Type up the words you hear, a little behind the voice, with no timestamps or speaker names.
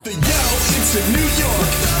into New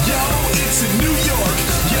York. Yo, into New York.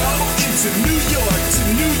 Yo, into New York. To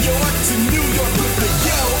New York, to New York. With the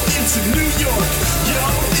yo, into New York. Yo,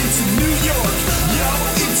 into New York. Yo,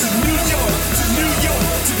 into New York. To New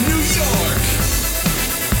York, to New York.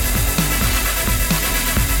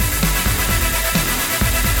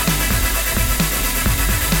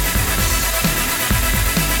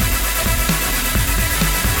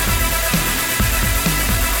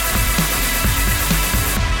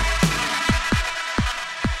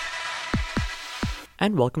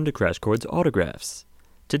 And welcome to Crash Chord's Autographs.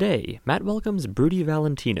 Today, Matt welcomes Broody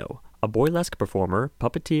Valentino, a burlesque performer,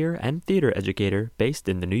 puppeteer, and theater educator based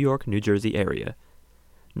in the New York, New Jersey area.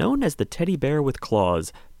 Known as the teddy bear with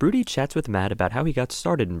claws, Broody chats with Matt about how he got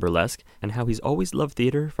started in burlesque and how he's always loved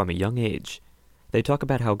theater from a young age. They talk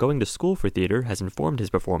about how going to school for theater has informed his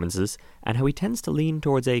performances and how he tends to lean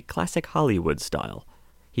towards a classic Hollywood style.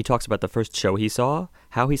 He talks about the first show he saw,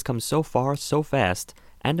 how he's come so far so fast,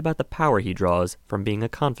 and about the power he draws from being a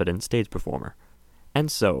confident stage performer.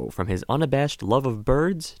 And so, from his unabashed love of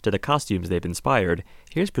birds to the costumes they've inspired,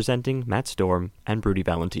 here's presenting Matt Storm and Broody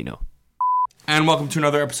Valentino. And welcome to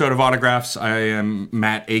another episode of Autographs. I am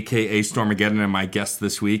Matt, a.k.a. Stormageddon, and my guest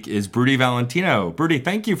this week is Broody Valentino. Broody,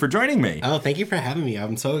 thank you for joining me. Oh, thank you for having me.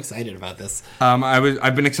 I'm so excited about this.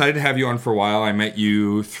 I've been excited to have you on for a while. I met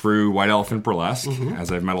you through White Elephant Burlesque,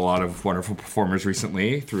 as I've met a lot of wonderful performers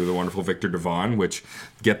recently through the wonderful Victor Devon, which,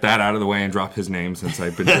 get that out of the way and drop his name since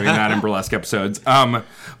I've been doing that in burlesque episodes.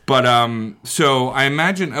 So I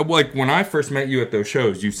imagine, like, when I first met you at those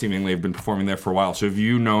shows, you seemingly have been performing there for a while. So have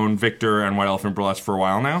you known Victor and White Elephant Burlesque for a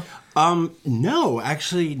while now? No.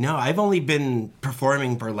 I've only been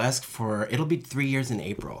performing burlesque it'll be 3 years in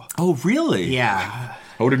April. Oh, really? Yeah.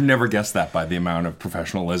 I would have never guessed that by the amount of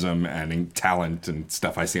professionalism and talent and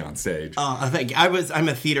stuff I see on stage. Thank you. I'm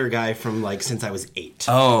a theater guy from since I was 8.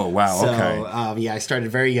 Oh, wow, so, okay. I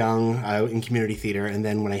started very young in community theater, and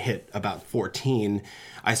then when I hit about 14,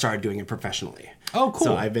 I started doing it professionally. Oh, cool.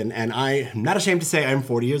 So I'm not ashamed to say I'm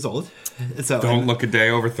 40 years old. So Don't look a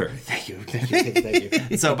day over 30. Thank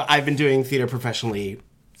you. So, but I've been doing theater professionally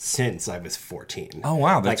since I was 14. Oh,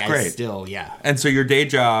 wow, that's great. Yeah. And so your day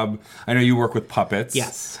job, I know you work with puppets.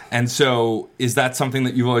 Yes. And so is that something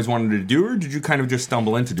that you've always wanted to do, or did you kind of just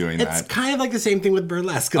stumble into doing that? It's kind of like the same thing with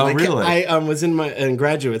burlesque. Oh, really? I was in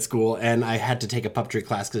graduate school, and I had to take a puppetry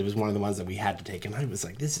class because it was one of the ones that we had to take. And I was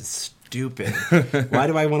like, this is stupid. Why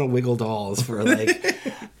do I want to wiggle dolls for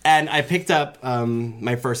And I picked up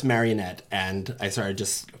my first marionette, and I started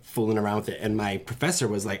just fooling around with it. And my professor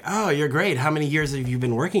was like, "Oh, you're great. How many years have you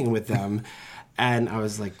been working with them?" And I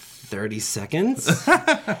was like, 30 seconds.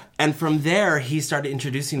 And from there, he started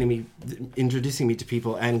introducing me to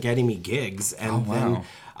people and getting me gigs. And then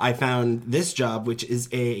I found this job, which is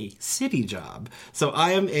a city job. So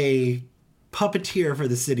I am a puppeteer for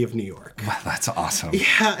the city of New York. Wow, that's awesome.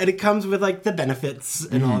 Yeah, and it comes with the benefits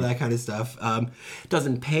and all that kind of stuff.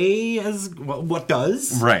 Doesn't pay as what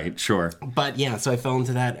does. Right, sure. But yeah, so I fell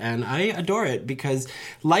into that, and I adore it because,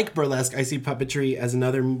 like burlesque, I see puppetry as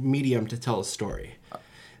another medium to tell a story.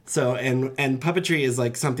 So, and puppetry is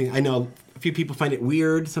something, I know a few people find it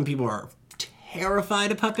weird. Some people are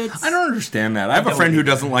terrified of puppets. I don't understand that. I have a friend who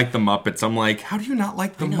doesn't like the Muppets. I'm like, how do you not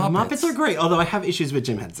like the Muppets? Muppets are great, although I have issues with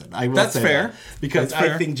Jim Henson. That's fair. Because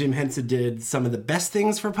I think Jim Henson did some of the best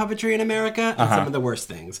things for puppetry in America and some of the worst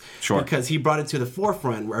things. Sure. Because he brought it to the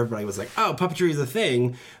forefront where everybody was like, oh, puppetry is a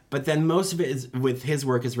thing. But then most of it with his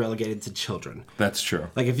work is relegated to children. That's true.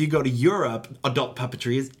 If you go to Europe, adult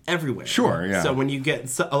puppetry is everywhere. Sure, yeah. So when you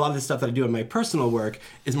get a lot of the stuff that I do in my personal work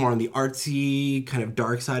is more on the artsy, kind of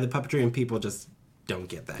dark side of puppetry, and people just don't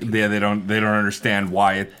get that. Yeah, they don't understand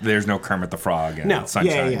why there's no Kermit the Frog and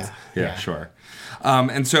Sunshine. Yeah, sure.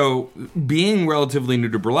 And so, being relatively new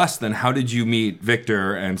to burlesque, then how did you meet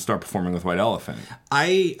Victor and start performing with White Elephant?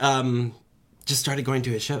 I just started going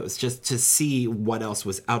to his shows just to see what else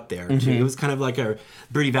was out there. It was kind of like a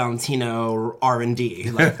Broody Valentino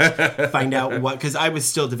R&D, find out what, because I was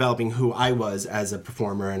still developing who I was as a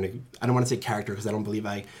performer, and I don't want to say character because I don't believe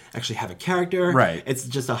I actually have a character. Right. It's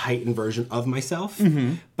just a heightened version of myself.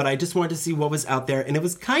 But I just wanted to see what was out there, and it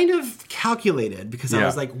was kind of calculated because I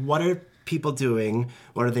was like, what are people doing?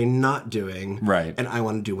 What are they not doing? Right. And I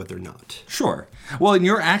want to do what they're not. Sure. Well, and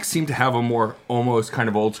your acts seem to have a more almost kind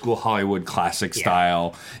of old school Hollywood classic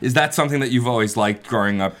style. Is that something that you've always liked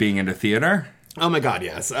growing up being into theater? Oh my God,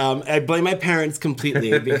 yes. I blame my parents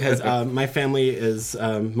completely because my family is,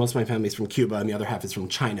 most of my family is from Cuba and the other half is from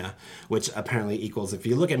China, which apparently equals, if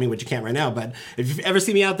you look at me, which you can't right now, but if you've ever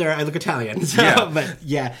seen me out there, I look Italian. So,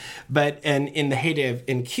 Yeah. And in the heyday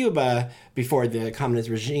in Cuba, before the communist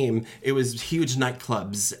regime, it was huge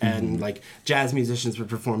nightclubs and like jazz musicians would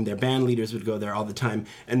perform there, band leaders would go there all the time.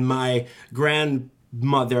 And my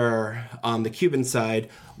grandmother on the Cuban side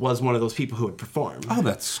was one of those people who would perform. Oh,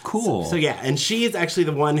 that's cool. So yeah, and she is actually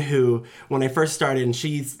the one who, when I first started, and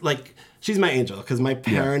she's my angel, because my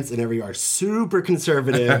parents and everyone are super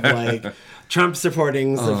conservative, like Trump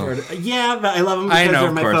supporting. Yeah, but I love them because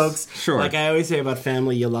they're my folks. Sure. Like I always say about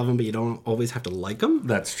family, you love them, but you don't always have to like them.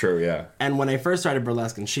 That's true, yeah. And when I first started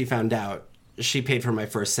burlesque and she found out, she paid for my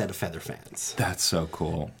first set of feather fans. That's so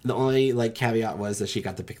cool. The only caveat was that she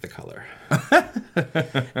got to pick the color.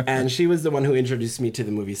 And she was the one who introduced me to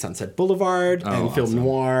the movie Sunset Boulevard and film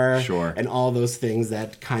noir and all those things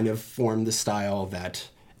that kind of formed the style that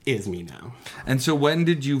is me now. And so when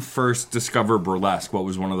did you first discover burlesque? What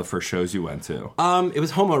was one of the first shows you went to? It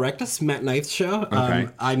was Homo Erectus, Matt Knight's show. Okay.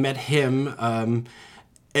 I met him...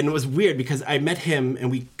 and it was weird because I met him and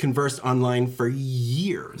we conversed online for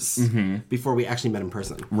years before we actually met in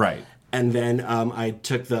person. Right. And then I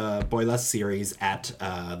took the Boylesque series at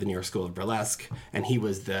the New York School of Burlesque, and he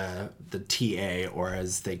was the TA, or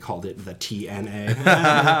as they called it, the TNA.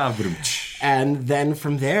 And then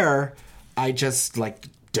from there, I just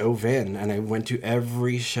dove in, and I went to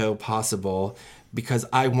every show possible because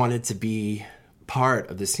I wanted to be part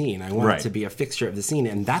of the scene. I wanted to be a fixture of the scene,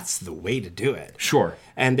 and that's the way to do it. Sure.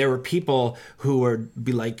 And there were people who would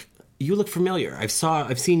be like, you look familiar. I've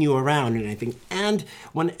seen you around and anything. And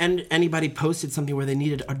when anybody posted something where they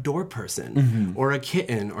needed a door person or a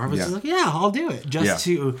kitten, or I was just like, yeah, I'll do it. Just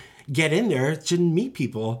to get in there to meet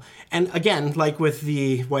people. And again, like with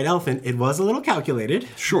the White Elephant, it was a little calculated.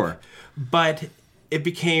 Sure. But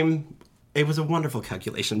it was a wonderful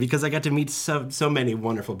calculation because I got to meet so many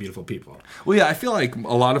wonderful, beautiful people. Well, yeah, I feel like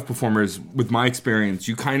a lot of performers, with my experience,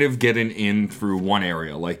 you kind of get an in through one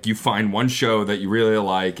area. Like, you find one show that you really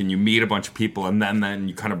like, and you meet a bunch of people, and then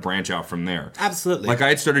you kind of branch out from there. Absolutely. Like, I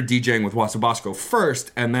had started DJing with Wasabasco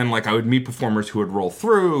first, and then, I would meet performers who would roll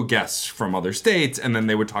through, guests from other states, and then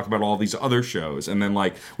they would talk about all these other shows. And then,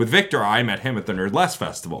 with Victor, I met him at the Nerd Less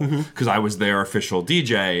Festival, because I was their official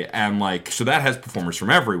DJ, and, so that has performers from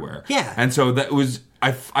everywhere. Yeah. And so that was...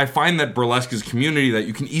 I find that burlesque is a community that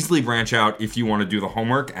you can easily branch out if you want to do the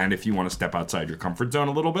homework and if you want to step outside your comfort zone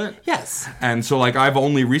a little bit. Yes. And so, I've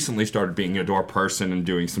only recently started being a door person and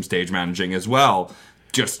doing some stage managing as well,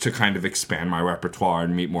 just to kind of expand my repertoire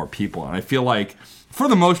and meet more people. And I feel like, for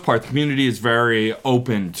the most part, the community is very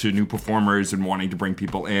open to new performers and wanting to bring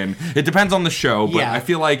people in. It depends on the show, but I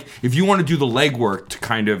feel like if you want to do the legwork to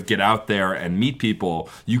kind of get out there and meet people,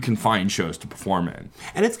 you can find shows to perform in.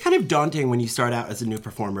 And it's kind of daunting when you start out as a new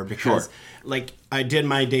performer because, I did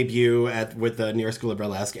my debut with the New York School of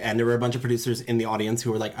Burlesque, and there were a bunch of producers in the audience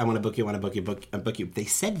who were like, I want to book you, I want to book you. They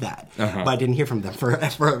said that, but I didn't hear from them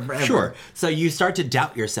forever. Sure. So you start to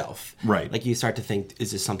doubt yourself. Right. You start to think,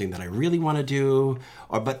 is this something that I really want to do?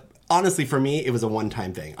 But honestly, for me, it was a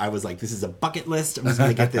one-time thing. I was like, this is a bucket list. I'm just going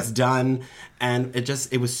to get this done. And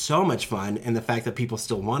it was so much fun. And the fact that people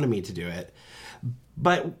still wanted me to do it.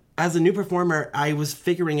 But as a new performer, I was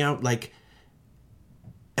figuring out,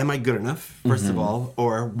 am I good enough, first of all?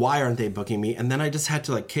 Or why aren't they booking me? And then I just had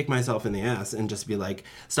to kick myself in the ass and just be like,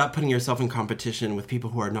 stop putting yourself in competition with people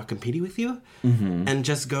who are not competing with you. And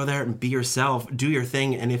just go there and be yourself, do your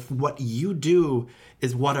thing. And if what you do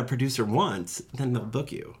is what a producer wants, then they'll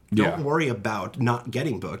book you. Don't worry about not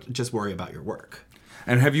getting booked. Just worry about your work.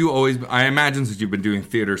 And have you always, I imagine since you've been doing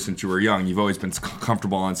theater since you were young, you've always been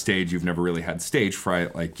comfortable on stage. You've never really had stage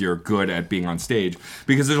fright. You're good at being on stage.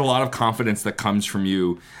 Because there's a lot of confidence that comes from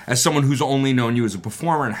you. As someone who's only known you as a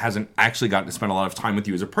performer and hasn't actually gotten to spend a lot of time with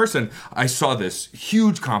you as a person, I saw this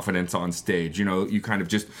huge confidence on stage. You kind of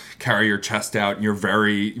just carry your chest out and you're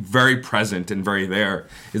very, very present and very there.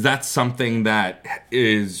 Is that something that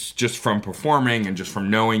is just from performing and just from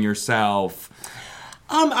knowing yourself?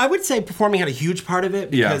 I would say performing had a huge part of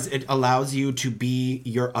it because it allows you to be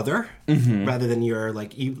your other rather than your,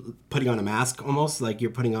 you putting on a mask almost,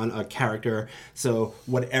 you're putting on a character. So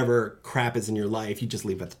whatever crap is in your life, you just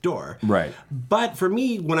leave at the door. Right. But for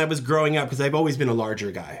me, when I was growing up, because I've always been a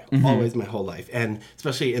larger guy, always my whole life. And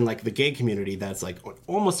especially in the gay community, that's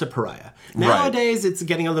almost a pariah. Nowadays, it's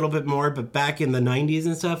getting a little bit more, but back in the 90s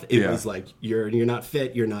and stuff, it was you're not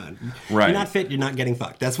fit, you're not fit, you're not getting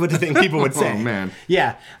fucked. That's what the thing people would say. Oh, man.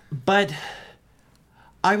 Yeah, but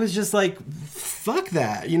I was just like, fuck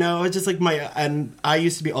that, you know. It's just like and I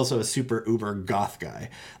used to be also a super uber goth guy,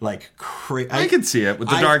 like crazy. I can see it with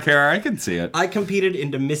the dark hair. I can see it. I competed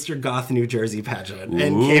in the Mr. Goth New Jersey pageant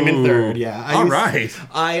and came in third. Yeah,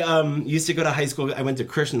 I used to go to high school. I went to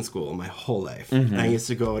Christian school my whole life, and I used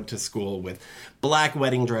to go to school with black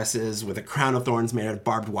wedding dresses with a crown of thorns made out of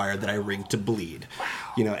barbed wire that I rigged to bleed. Wow.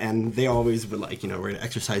 You know, and they always would like, you know, we're gonna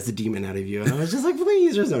exorcise the demon out of you, and I was just like,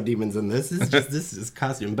 please, there's no demons in this. This is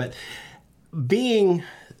costume. But being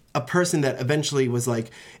a person that eventually was like,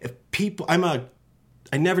 if people, I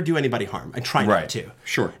never do anybody harm. I try not to.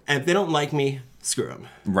 Sure. And if they don't like me, screw them.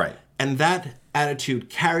 Right. And that attitude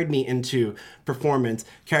carried me into performance,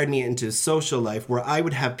 carried me into social life, where I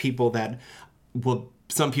would have people that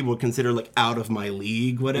some people would consider like out of my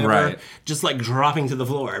league, whatever, just like dropping to the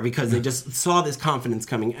floor because they just saw this confidence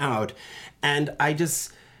coming out. And I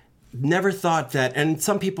just never thought that, and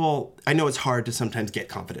some people, I know it's hard to sometimes get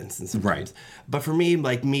confidence and sometimes, but for me,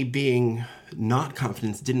 like me being not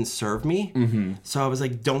confident didn't serve me. So I was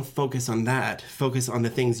like, don't focus on that. Focus on the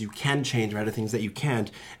things you can change rather than things that you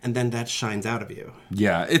can't, and then that shines out of you.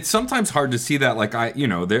 Yeah, it's sometimes hard to see that. Like I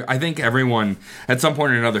think everyone at some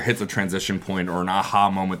point or another hits a transition point or an aha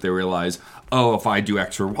moment. They realize, oh, if I do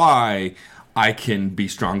X or Y, I can be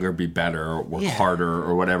stronger, be better, work harder,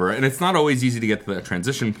 or whatever. And it's not always easy to get to that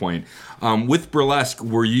transition point. With burlesque,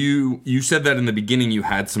 you said that in the beginning you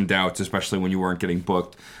had some doubts, especially when you weren't getting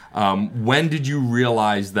booked. When did you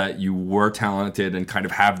realize that you were talented and kind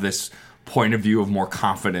of have this point of view of more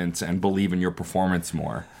confidence and believe in your performance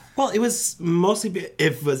more? Well, it was mostly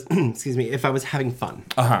if I was having fun.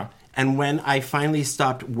 And when I finally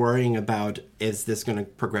stopped worrying about, is this going to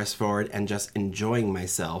progress forward, and just enjoying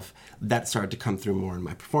myself, that started to come through more in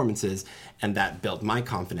my performances, and that built my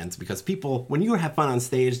confidence, because people, when you have fun on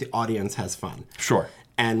stage, the audience has fun. Sure.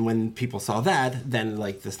 And when people saw that, then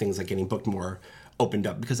like the things like getting booked more opened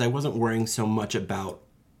up, because I wasn't worrying so much about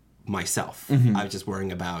myself. I was just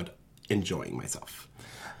worrying about enjoying myself.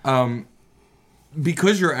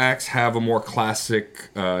 Because your acts have a more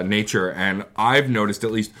classic nature, and I've noticed,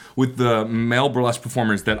 at least with the male burlesque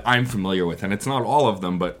performers that I'm familiar with, and it's not all of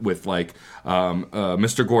them, but with like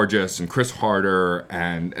Mr. Gorgeous and Chris Harder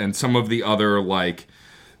and some of the other like,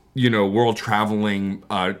 you know, world traveling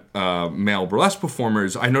male burlesque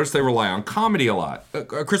performers, I noticed they rely on comedy a lot.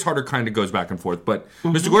 Chris Harder kind of goes back and forth, but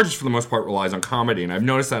Mr. Gorgeous for the most part relies on comedy, and I've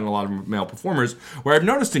noticed that in a lot of male performers, where I've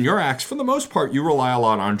noticed in your acts, for the most part, you rely a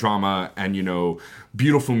lot on drama and, you know,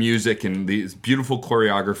 beautiful music and these beautiful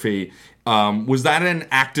choreography. Was that an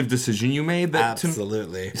active decision you made?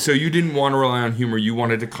 Absolutely. So you didn't want to rely on humor. You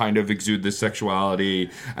wanted to kind of exude this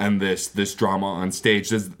sexuality and this drama on stage.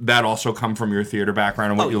 Does that also come from your theater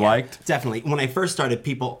background and what you liked? Definitely. When I first started,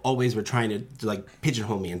 people always were trying to like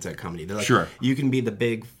pigeonhole me into comedy. They're like, you can be the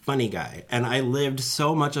big funny guy. And I lived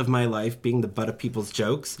so much of my life being the butt of people's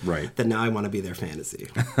jokes that now I want to be their fantasy.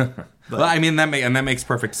 Well, I mean, that makes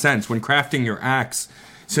perfect sense. When crafting your acts,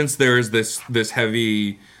 since there is this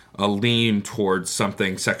heavy lean towards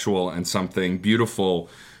something sexual and something beautiful,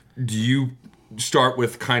 do you start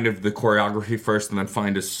with kind of the choreography first and then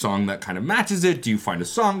find a song that kind of matches it? Do you find a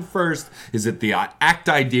song first? Is it the act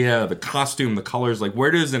idea, the costume, the colors? Like,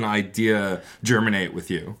 where does an idea germinate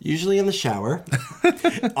with you? Usually in the shower.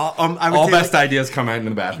 All best ideas come out in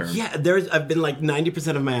the bathroom. Yeah, I've been like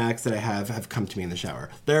 90% of my acts that I have come to me in the shower.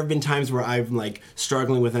 There have been times where I'm like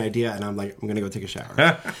struggling with an idea and I'm like, I'm going to go take a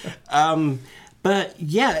shower. But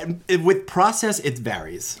yeah, with process, it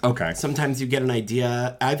varies. Okay. Sometimes you get an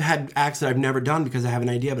idea. I've had acts that I've never done because I have an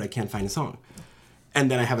idea, but I can't find a song. And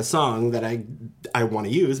then I have a song that I want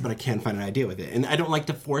to use, but I can't find an idea with it. And I don't like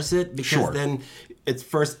to force it because then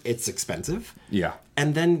it's expensive. Yeah.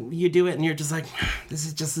 And then you do it and you're just like,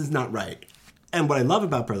 this is not right. And what I love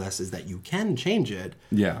about burlesque is that you can change it.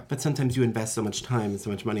 Yeah. But sometimes you invest so much time and so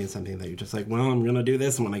much money in something that you're just like, well, I'm going to do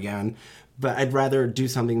this one again. But I'd rather do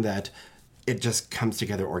something that it just comes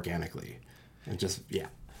together organically. And just,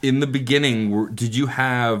 In the beginning, did you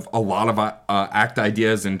have a lot of act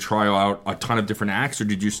ideas and try out a ton of different acts, or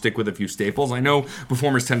did you stick with a few staples? I know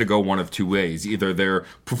performers tend to go one of two ways. Either they're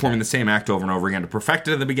performing the same act over and over again to perfect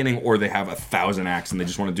it in the beginning, or they have 1,000 acts and they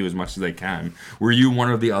just want to do as much as they can. Were you one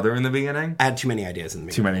or the other in the beginning? I had too many ideas in the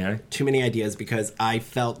beginning. Too many ideas because I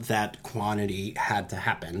felt that quantity had to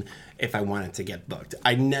happen if I wanted to get booked.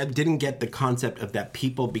 I didn't get the concept of that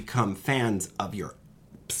people become fans of your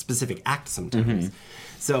specific act sometimes.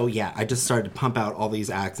 So yeah, I just started to pump out all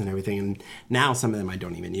these acts and everything, and now some of them I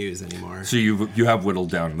don't even use anymore. So you have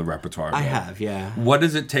whittled down the repertoire. I have, yeah. What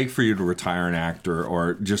does it take for you to retire an act,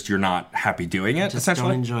 or just you're not happy doing it? Just essentially,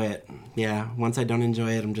 don't enjoy it. Yeah, once I don't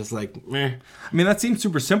enjoy it, I'm just like, meh. I mean, that seems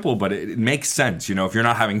super simple, but it makes sense. You know, if you're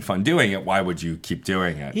not having fun doing it, why would you keep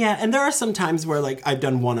doing it? Yeah, and there are some times where, like, I've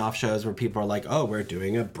done one-off shows where people are like, oh, we're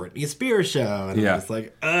doing a Britney Spears show. And I'm just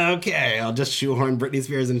like, okay, I'll just shoehorn Britney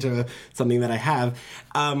Spears into something that I have.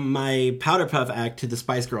 My Powder Puff act to the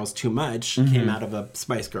Spice Girls Too Much came out of a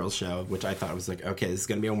Spice Girls show, which I thought was like, okay, this is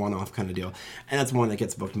going to be a one-off kind of deal. And that's one that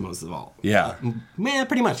gets booked most of all. Yeah. Man,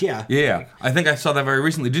 pretty much, yeah. Yeah. I think I saw that very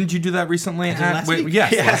recently. Didn't you do that recently? Last week?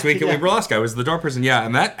 Yes, Yeah. last week at Weber Alaska. I was the door person. Yeah,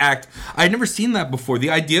 and that act, I had never seen that before. The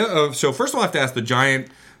idea of, so first of all, I have to ask the giant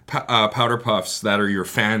powder puffs that are your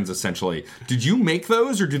fans, essentially. Did you make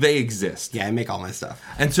those, or do they exist? Yeah, I make all my stuff.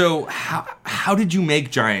 And so, how did you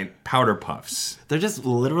make giant powder puffs? They're just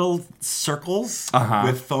literal circles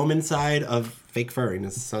with foam inside of fake fur, and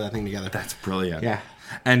just sew that thing together. That's brilliant. Yeah.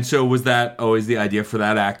 And so, was that always the idea for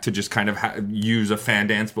that act, to just kind of use a fan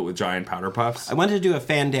dance, but with giant powder puffs? I wanted to do a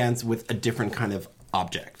fan dance with a different kind of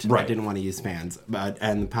object. Right. I didn't want to use fans,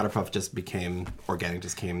 and the powder puff just became organic,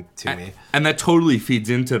 just came to me. And that totally feeds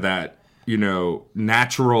into that, you know,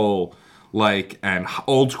 natural, like, and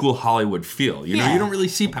old school Hollywood feel. You know, you don't really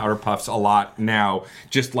see powder puffs a lot now,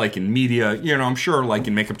 just like in media. You know, I'm sure like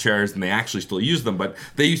in makeup chairs, and they actually still use them, but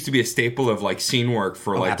they used to be a staple of like scene work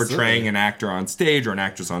for like portraying an actor on stage or an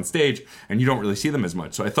actress on stage, and you don't really see them as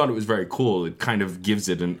much. So I thought it was very cool. It kind of gives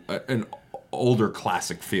it an older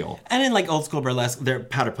classic feel. And in like old school burlesque, their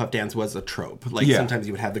powder puff dance was a trope. Like sometimes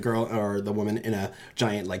you would have the girl or the woman in a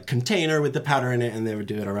giant like container with the powder in it, and they would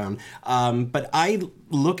do it around. But I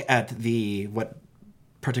look at what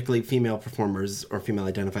particularly female performers or female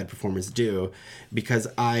identified performers do, because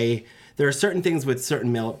there are certain things with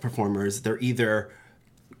certain male performers. They're either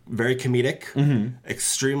very comedic,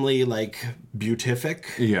 extremely like beatific,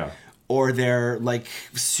 or they're like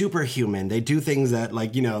superhuman. They do things that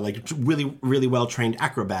like, you know, like really, really well-trained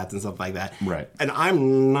acrobats and stuff like that. Right. And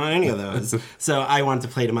I'm not any of those. So I want to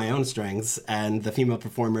play to my own strengths. And the female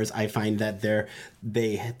performers, I find that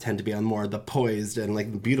they tend to be on more the poised and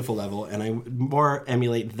like the beautiful level. And I more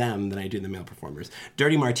emulate them than I do the male performers.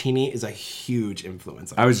 Dirty Martini is a huge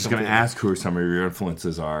influence. I was just going to ask who some of your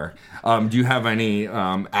influences are. Do you have any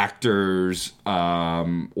actors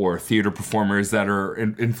or theater performers that are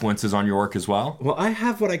influences on your work as well? Well, I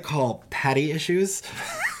have what I call Patty issues.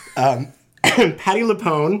 Patti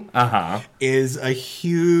LuPone is a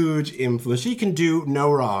huge influence. She can do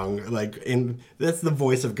no wrong. That's the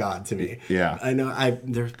voice of God to me. Yeah. I know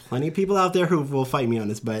there's plenty of people out there who will fight me on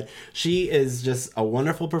this, but she is just a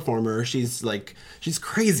wonderful performer. She's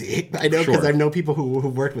crazy. I know, because I know people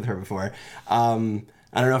who've worked with her before.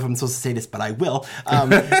 I don't know if I'm supposed to say this, but I will.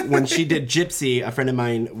 When she did Gypsy, a friend of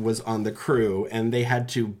mine was on the crew, and they had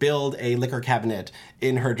to build a liquor cabinet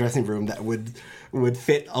in her dressing room that would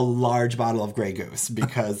fit a large bottle of Grey Goose,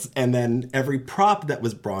 and then every prop that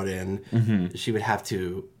was brought in, she would have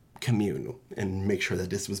to commune and make sure that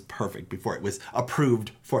this was perfect before it was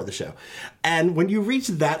approved for the show. And when you reach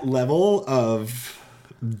that level of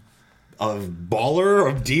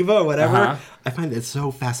baller, of diva, whatever, I find it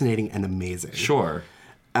so fascinating and amazing. Sure.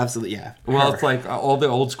 Absolutely, yeah. Well, it's like all the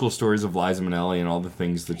old school stories of Liza Minnelli and all the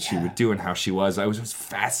things that she would do and how she was. I was just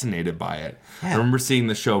fascinated by it. Yeah. I remember seeing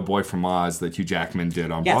the show Boy from Oz that Hugh Jackman did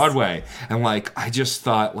on Broadway. And I just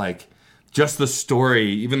thought just the story,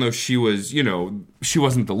 even though she was, you know, she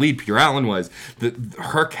wasn't the lead, Peter Allen was, the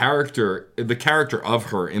character of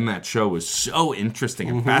her in that show was so interesting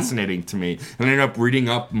and fascinating to me. And I ended up reading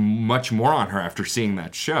up much more on her after seeing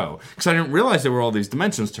that show. Because I didn't realize there were all these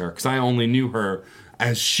dimensions to her, because I only knew her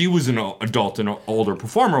as she was an adult and an older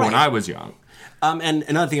performer when I was young. And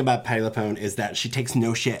another thing about Patti LuPone is that she takes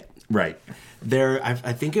no shit. Right. I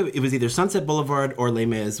think it was either Sunset Boulevard or Les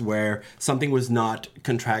Mis where something was not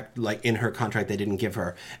in her contract they didn't give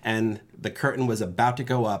her, and the curtain was about to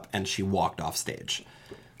go up and she walked off stage.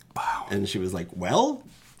 Wow. And she was like, well,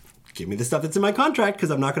 give me the stuff that's in my contract, because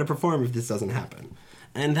I'm not going to perform if this doesn't happen.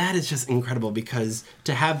 And that is just incredible, because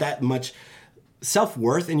to have that much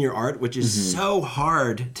self-worth in your art, which is so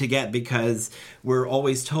hard to get, because we're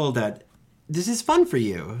always told that this is fun for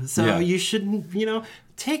you, so you shouldn't,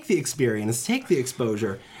 take the experience, take the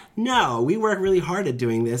exposure. No, we work really hard at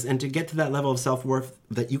doing this, and to get to that level of self-worth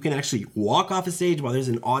that you can actually walk off a stage while there's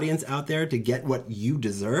an audience out there to get what you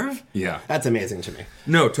deserve, that's amazing to me.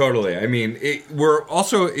 No, totally. I mean, we're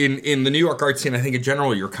also in the New York art scene, I think in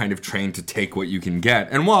general, you're kind of trained to take what you can get.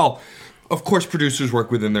 And while of course, producers work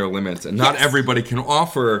within their limits, and not everybody can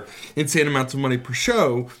offer insane amounts of money per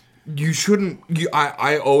show. You shouldn't.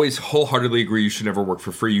 I always wholeheartedly agree. You should never work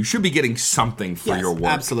for free. You should be getting something for your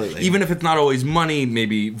work. Absolutely. Even if it's not always money,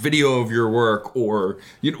 maybe video of your work or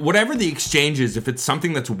whatever the exchange is. If it's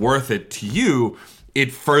something that's worth it to you,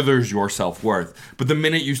 it furthers your self-worth. But the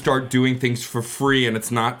minute you start doing things for free and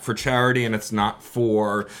it's not for charity and it's not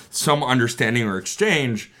for some understanding or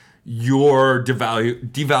exchange, you're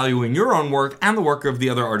devaluing your own work and the work of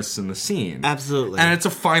the other artists in the scene. Absolutely. And it's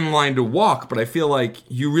a fine line to walk, but I feel like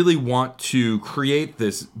you really want to create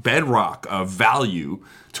this bedrock of value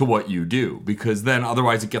to what you do, because then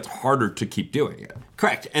otherwise it gets harder to keep doing it.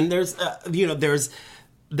 Correct. And there's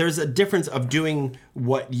a difference of doing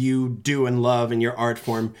what you do and love in your art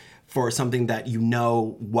form for something that you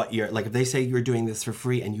know what you're... Like, if they say you're doing this for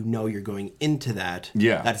free and you know you're going into that,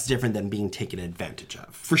 that's different than being taken advantage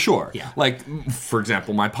of. For sure. Yeah. Like, for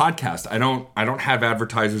example, my podcast, I don't have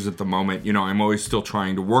advertisers at the moment. I'm always still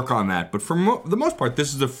trying to work on that. But for the most part,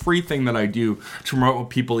 this is a free thing that I do to promote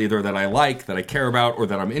people either that I like, that I care about, or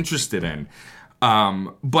that I'm interested in.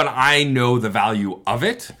 But I know the value of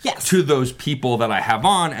it to those people that I have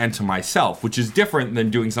on and to myself, which is different than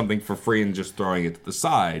doing something for free and just throwing it to the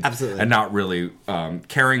side. Absolutely. And not really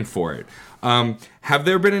caring for it. Have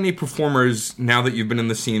there been any performers, now that you've been in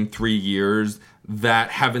the scene 3 years, that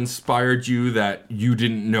have inspired you that you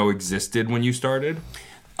didn't know existed when you started?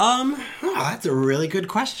 That's a really good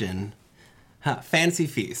question. Fancy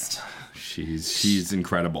Feast. She's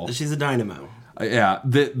incredible. She's a dynamo. Yeah,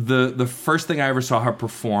 the first thing I ever saw her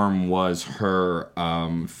perform was her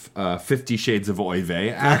 50 Shades of Oy Vey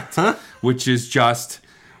act, which is just,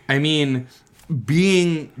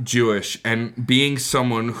 being Jewish and being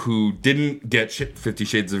someone who didn't get 50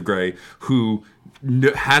 Shades of Grey, who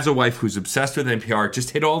has a wife who's obsessed with NPR,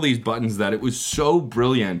 just hit all these buttons that it was so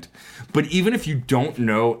brilliant. But even if you don't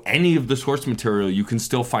know any of the source material, you can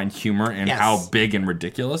still find humor in how big and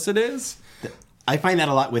ridiculous it is. I find that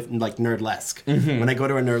a lot with, like, Nerdlesque. Mm-hmm. When I go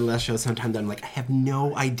to a Nerdlesque show, sometimes I'm like, I have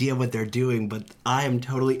no idea what they're doing, but I am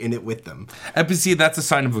totally in it with them. And see, that's a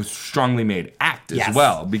sign of a strongly made act as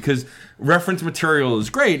well, because reference material is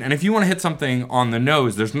great, and if you want to hit something on the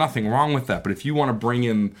nose, there's nothing wrong with that. But if you want to bring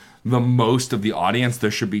in the most of the audience,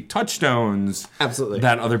 there should be touchstones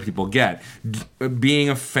that other people get. Being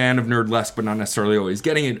a fan of Nerdlesque, but not necessarily always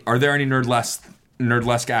getting it, are there any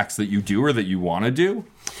Nerdlesque acts that you do or that you want to do?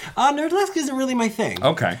 Nerdlesque isn't really my thing.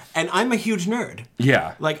 Okay. And I'm a huge nerd.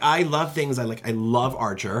 Yeah. Like, I love things. I love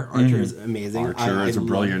Archer. Archer is amazing. Archer is a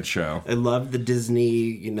brilliant show. I love the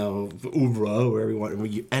Disney, oeuvre, wherever you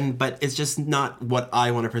want. But it's just not what I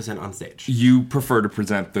want to present on stage. You prefer to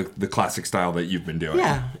present the classic style that you've been doing.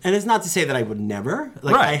 Yeah. And it's not to say that I would never.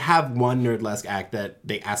 Like, I have one Nerdlesque act that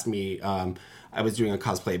they asked me... I was doing a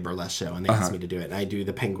cosplay burlesque show, and they asked me to do it. And I do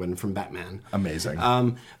the Penguin from Batman. Amazing.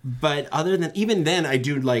 But even then, I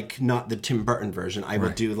do, like, not the Tim Burton version. I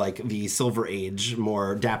would do, like, the Silver Age,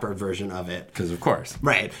 more dapper version of it. Because, of course.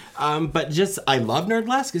 Right. But just, I love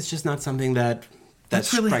Nerdlesque. It's just not something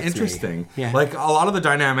that's really interesting. Me. Yeah. Like, a lot of the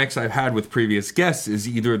dynamics I've had with previous guests is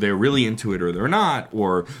either they're really into it or they're not,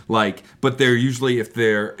 or, like, but they're usually, if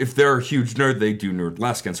they're a huge nerd, they do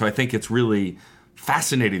Nerdlesque. And so I think it's really...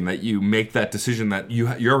 fascinating that you make that decision that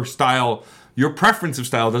your style, your preference of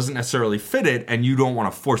style doesn't necessarily fit it, and you don't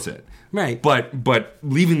want to force it. Right. But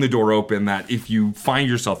leaving the door open that if you find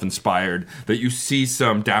yourself inspired, that you see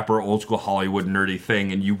some dapper old school Hollywood nerdy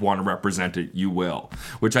thing and you want to represent it, you will,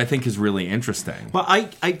 which I think is really interesting. Well, I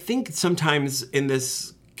think sometimes in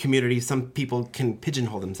this community, some people can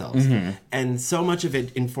pigeonhole themselves, and so much of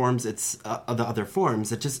it informs the other forms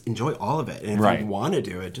that just enjoy all of it. And if you want to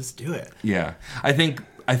do it, just do it. Yeah, I think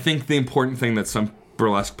the important thing that some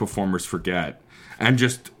burlesque performers forget, and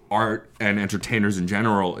just art and entertainers in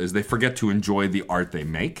general, is they forget to enjoy the art they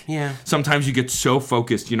make. Yeah. Sometimes you get so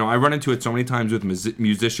focused. I run into it so many times with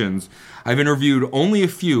musicians. I've interviewed only a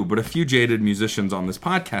few jaded musicians on this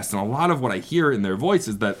podcast, and a lot of what I hear in their voice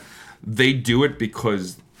is that they do it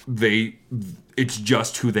because it's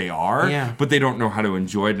just who they are, but they don't know how to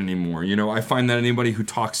enjoy it anymore. I find that anybody who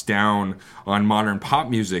talks down on modern pop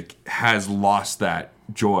music has lost that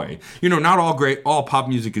joy. Not all pop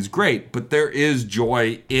music is great, but there is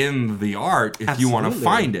joy in the art if you want to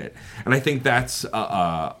find it. And I think that's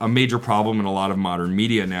a major problem in a lot of modern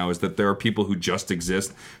media now, is that there are people who just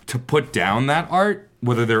exist to put down that art,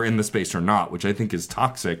 whether they're in the space or not, which I think is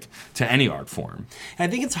toxic to any art form. I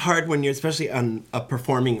think it's hard when you're, especially on a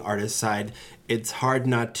performing artist side, it's hard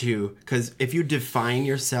not to, because if you define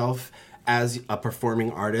yourself as a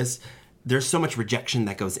performing artist, there's so much rejection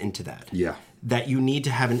that goes into that. Yeah. that you need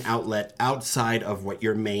to have an outlet outside of what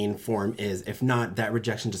your main form is. If not, that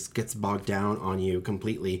rejection just gets bogged down on you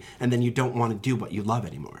completely, and then you don't want to do what you love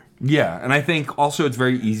anymore. Yeah, and I think also it's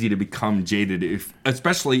very easy to become jaded,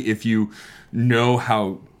 especially if you know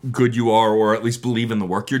how good you are, or at least believe in the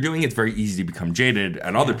work you're doing. It's very easy to become jaded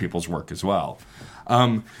at other people's work as well.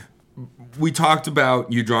 We talked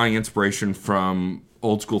about you drawing inspiration from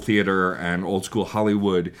old school theater and old school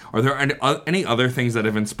Hollywood. Are there any other things that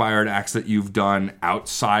have inspired acts that you've done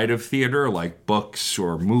outside of theater, like books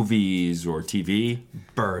or movies or TV?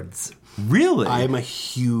 Birds. Really? I'm a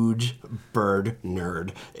huge bird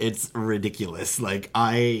nerd. It's ridiculous. Like,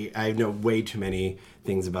 I know way too many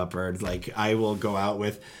things about birds. Like, I will go out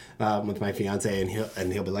with my fiance,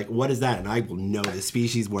 and he'll be like, "What is that?" And I will know the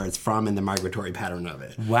species, where it's from, and the migratory pattern of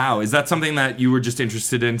it. Wow, is that something that you were just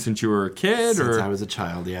interested in since you were a kid? Since I was a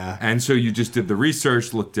child, yeah. And so you just did the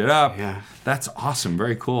research, looked it up. Yeah. That's awesome.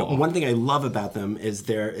 Very cool. One thing I love about them is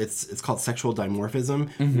it's called sexual dimorphism,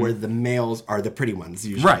 where the males are the pretty ones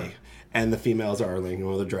usually. Right. And the females are like,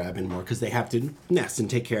 the drab and more, because they have to nest and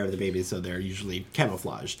take care of the babies, so they're usually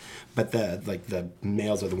camouflaged. But the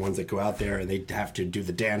males are the ones that go out there, and they have to do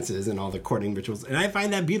the dances and all the courting rituals, and I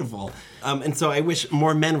find that beautiful. And so I wish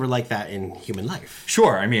more men were like that in human life.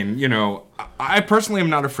 Sure. I mean, I personally am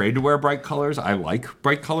not afraid to wear bright colors. I like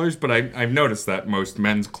bright colors, but I've noticed that most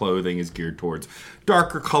men's clothing is geared towards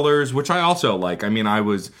darker colors, which I also like. I mean, I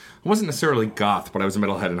wasn't necessarily goth, but I was a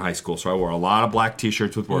metalhead in high school, so I wore a lot of black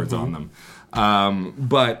t-shirts with words on them.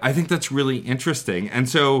 But I think that's really interesting. And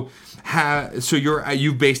so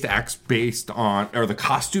you've based acts based on, are the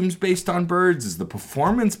costumes based on birds? Is the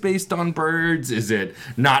performance based on birds? Is it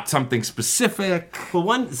not something specific? Well,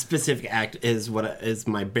 one specific act is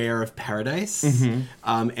my Bear of Paradise.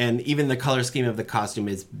 And even the color scheme of the costume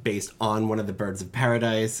is based on one of the birds of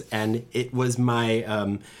paradise. And it was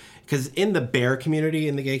my... because in the bear community,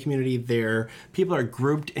 in the gay community, people are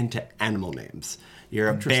grouped into animal names. You're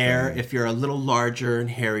a bear if you're a little larger and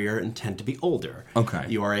hairier and tend to be older. Okay.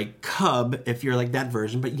 You are a cub if you're like that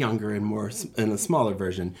version, but younger and more in a smaller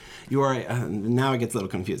version. You are now it gets a little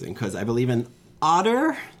confusing, because I believe an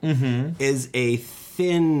otter is a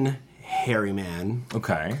thin, hairy man.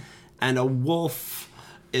 Okay. And a wolf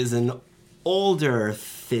is an older,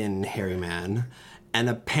 thin, hairy man. And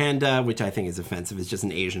a panda, which I think is offensive, is just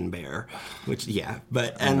an Asian bear. Which, yeah.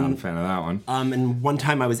 I'm not a fan of that one. And one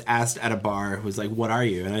time I was asked at a bar, who was like, "What are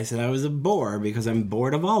you?" And I said I was a boar, because I'm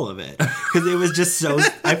bored of all of it. Because it was just so...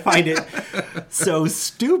 I find it so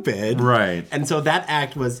stupid. Right. And so that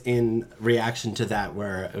act was in reaction to that,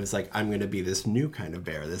 where it was like, I'm going to be this new kind of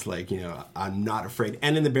bear. This, like, I'm not afraid.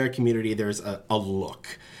 And in the bear community, there's a look.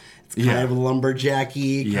 It's kind of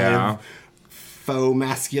lumberjacky, kind of... faux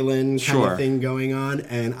masculine kind of thing going on,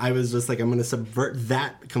 and I was just like, I'm going to subvert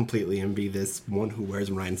that completely and be this one who wears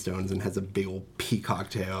rhinestones and has a big old peacock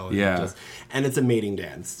tail. And it's a mating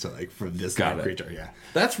dance, so like for this kind of creature. Yeah,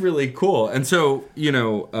 that's really cool. And so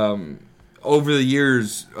over the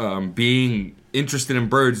years, being interested in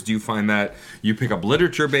birds, do you find that you pick up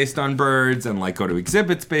literature based on birds and like go to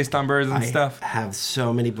exhibits based on birds and stuff? I have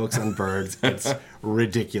so many books on birds. It's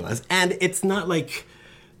ridiculous, and it's not like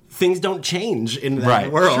things don't change in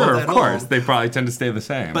that world. Sure, of course. They probably tend to stay the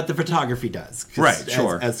same. But the photography does. Right,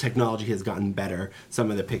 sure. As technology has gotten better,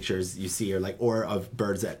 some of the pictures you see are or of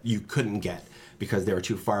birds that you couldn't get because they were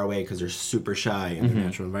too far away, because they're super shy in the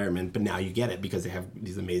natural environment. But now you get it because they have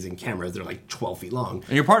these amazing cameras. They're like 12 feet long.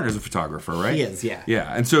 And your partner's a photographer, right? He is, yeah.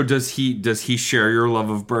 Yeah. And so does he share your love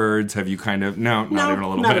of birds? Have you kind of... No, not even a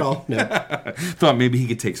little bit. Not at all, no. Thought maybe he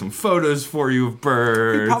could take some photos for you of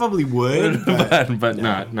birds. He probably would. but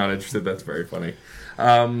no. not interested. That's very funny.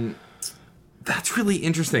 That's really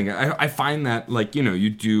interesting. I find that, like, you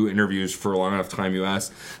do interviews for a long enough time, you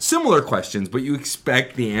ask similar questions, but you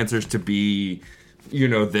expect the answers to be,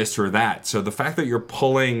 this or that. So the fact that you're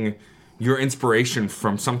pulling your inspiration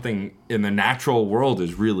from something in the natural world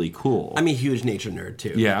is really cool. I'm a huge nature nerd,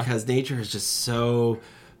 too. Yeah. Because nature is just so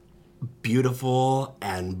beautiful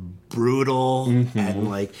and brutal, and,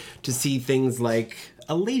 like, to see things like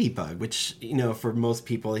a ladybug, which, for most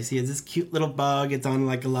people, they see as this cute little bug. It's on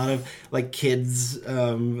like a lot of like kids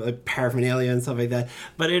like paraphernalia and stuff like that,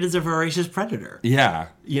 but it is a voracious predator. Yeah,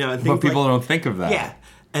 but people don't think of that. Yeah,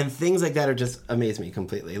 and things like that are just amaze me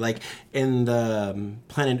completely. Like in the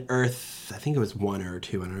planet Earth, I think it was 1 or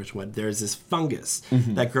 2 on Earth. There's this fungus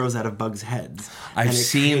that grows out of bugs' heads. I've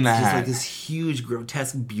seen that. Just like this huge,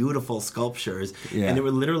 grotesque, beautiful sculptures, and it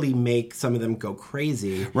would literally make some of them go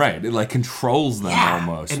crazy. Right, it like controls them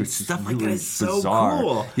almost, and which stuff is like really that is so bizarre.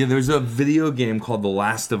 cool. Yeah, there's a video game called The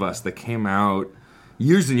Last of Us that came out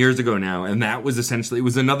years and years ago now, and that was essentially, it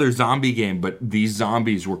was another zombie game, but these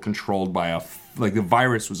zombies were controlled by like the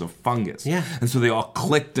virus was a fungus. Yeah. And so they all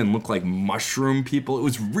clicked and looked like mushroom people. It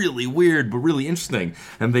was really weird, but really interesting.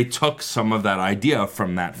 And they took some of that idea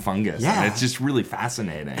from that fungus. Yeah. And it's just really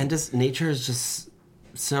fascinating. And just nature is just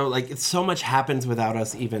so, like, so much happens without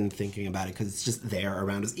us even thinking about it because it's just there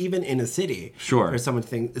around us, even in a city. Sure. There's so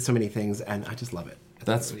many things, and I just love it.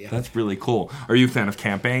 That's really cool. Are you a fan of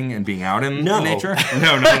camping and being out in No. nature?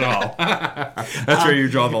 No, not at all. That's where you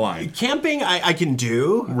draw the line. Camping, I can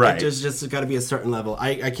do. Right. There's just got to be a certain level.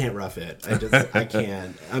 I can't rough it. I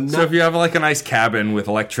can't. I'm not. So if you have like a nice cabin with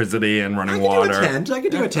electricity and running water. I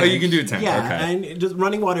could do a tent. Oh, you can do a tent. Yeah, Okay. and just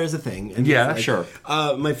running water is a thing. And Yeah, just, sure.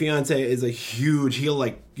 My fiance is a huge.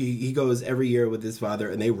 He goes every year with his father,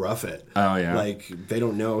 and they rough it. Oh, yeah. Like they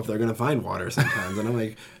don't know if they're gonna find water sometimes, and I'm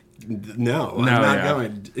like, no, I'm not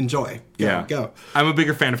going. Enjoy. Go. I'm a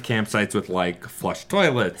bigger fan of campsites with like flush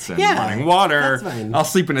toilets and Yeah, running water. that's fine. I'll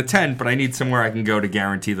sleep in a tent, but I need somewhere I can go to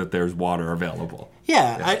guarantee that there's water available.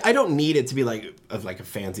 Yeah. I don't need it to be like a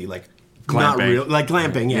fancy like. Glamping. Not real, like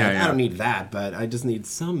glamping, Yeah. I don't need that, but I just need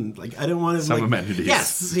some, like, I don't want to, Some amenities.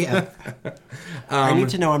 Yes, yeah. I need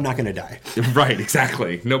to know I'm not going to die. Right,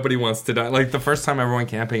 exactly. Nobody wants to die. Like the first time I ever went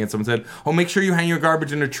camping and someone said, "Oh, make sure you hang your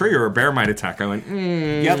garbage in a tree or a bear might attack." I went,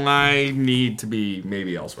 Yep. I need to be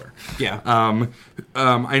maybe elsewhere. Yeah.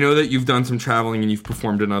 I know that you've done some traveling and you've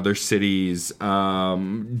performed in other cities.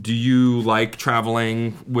 Do you like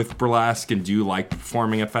traveling with burlesque and do you like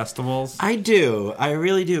performing at festivals? I do. I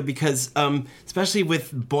really do because, especially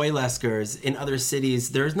with boylesquers in other cities,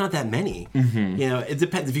 there's not that many. Mm-hmm. You know, it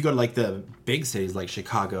depends. If you go to like the big cities like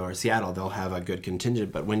Chicago or Seattle, they'll have a good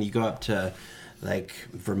contingent. But when you go up to like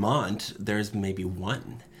Vermont, there's maybe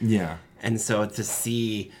one. Yeah. And so to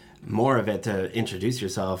see more of it, to introduce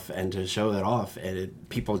yourself and to show that off, and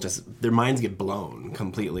people just, their minds get blown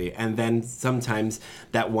completely. And then sometimes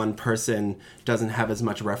that one person doesn't have as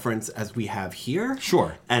much reference as we have here.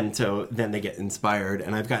 Sure. And so then they get inspired.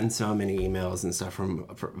 And I've gotten so many emails and stuff from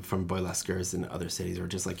boylesquers in other cities who are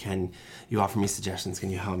just like, can you offer me suggestions?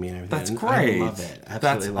 Can you help me? And everything. That's And great. I love it.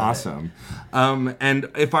 Absolutely That's love awesome.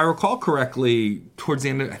 And if I recall correctly, towards the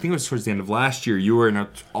end, I think it was towards the end of last year, you were in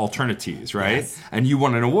Alternatives, right? Yes. And you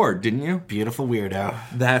won an award, didn't you? it. Beautiful weirdo.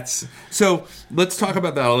 That's so. Let's talk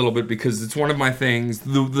about that a little bit because it's one of my things.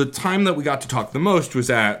 The time that we got to talk the most was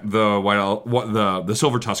at the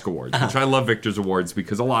Silver Tusk Awards, which I love Victor's awards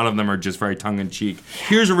because a lot of them are just very tongue in cheek.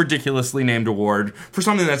 Here's a ridiculously named award for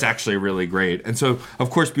something that's actually really great, and so of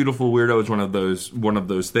course, Beautiful Weirdo is one of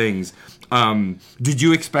those things. Did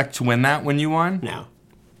you expect to win that when you won? No,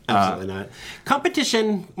 absolutely not.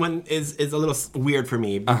 Competition is a little weird for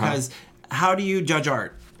me because how do you judge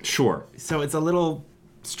art? Sure. So it's a little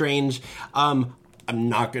strange. I'm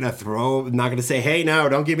not gonna say, hey, no,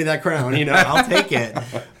 don't give me that crown. You know, I'll take it.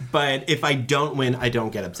 But if I don't win, I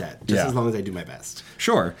don't get upset. Just as long as I do my best.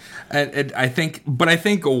 Sure. And I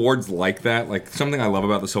think awards like that, like something I love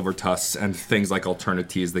about the Silver Tusks and things like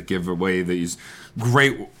Alternatives that give away these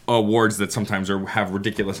great awards that sometimes have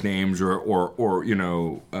ridiculous names or you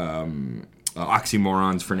know,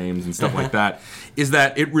 oxymorons for names and stuff like that, is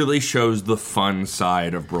that it really shows the fun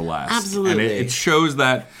side of burlesque. Absolutely. And it shows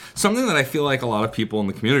that something that I feel like a lot of people in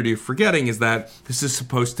the community are forgetting is that this is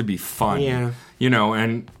supposed to be fun. Yeah. You know,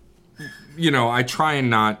 and you know, I try and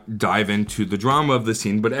not dive into the drama of the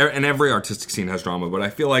scene, and every artistic scene has drama, but I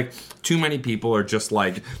feel like too many people are just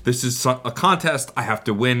like, this is a contest, I have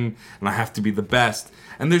to win, and I have to be the best.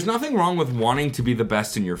 And there's nothing wrong with wanting to be the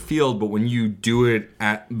best in your field, but when you do it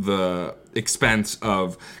at the expense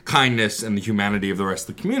of kindness and the humanity of the rest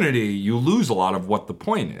of the community, you lose a lot of what the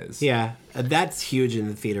point is. Yeah, that's huge in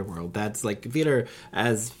the theater world. That's like theater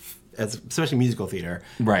as especially musical theater,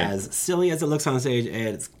 Right. as silly as it looks on stage,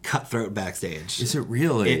 it's cutthroat backstage. Is it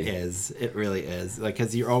really? It is. It really is. Like,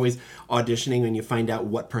 because you're always auditioning and you find out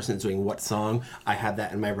what person is doing what song. I have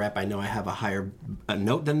that in my rep. I know I have a higher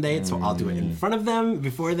note than they, so I'll do it in front of them,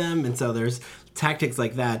 before them, and so there's tactics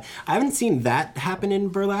like that. I haven't seen that happen in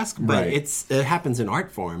burlesque, but Right. it happens in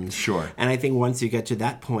art forms. Sure. And I think once you get to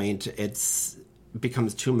that point, it's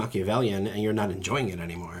becomes too Machiavellian and you're not enjoying it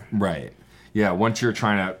anymore. Right. Yeah, once you're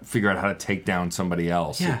trying to figure out how to take down somebody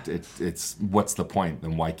else, Yeah. it's what's the point?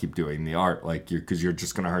 Then why keep doing the art? Like, because you're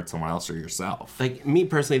just going to hurt someone else or yourself. Like, me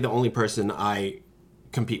personally, the only person I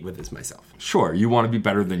compete with is myself. Sure, you want to be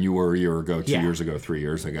better than you were a year ago, 2 Yeah. years ago, 3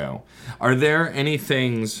 years ago. Are there any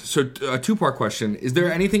things? So, a two-part question: is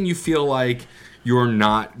there anything you feel like you're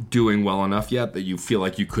not doing well enough yet that you feel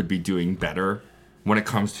like you could be doing better when it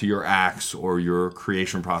comes to your acts or your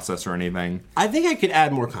creation process or anything? I think I could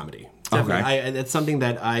add more comedy. Definitely. Okay. It's something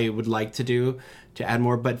that I would like to do, add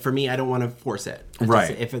more. But for me, I don't want to force it.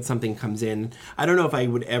 Right. If it's something comes in, I don't know if I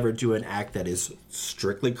would ever do an act that is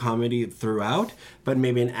strictly comedy throughout, but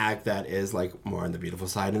maybe an act that is like more on the beautiful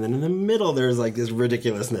side, and then in the middle there's like this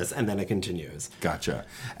ridiculousness, and then it continues. Gotcha.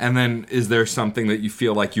 And then is there something that you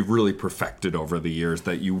feel like you've really perfected over the years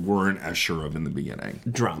that you weren't as sure of in the beginning?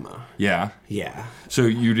 Drama. Yeah? Yeah. So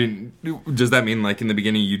you didn't... Does that mean, like, in the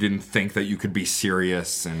beginning you didn't think that you could be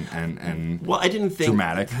serious and Well, I didn't think...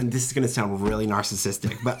 dramatic? This is going to sound really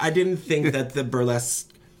narcissistic, but I didn't think that the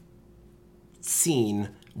burlesque scene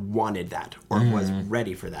wanted that or was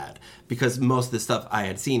ready for that, because most of the stuff I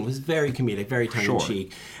had seen was very comedic, very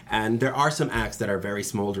tongue-in-cheek, and there are some acts that are very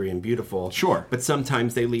smoldery and beautiful. Sure. But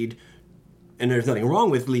sometimes they lead... And there's nothing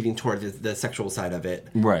wrong with leading toward the sexual side of it.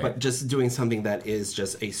 Right. But just doing something that is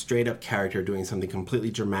just a straight-up character, doing something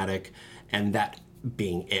completely dramatic, and that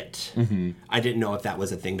being it. Mm-hmm. I didn't know if that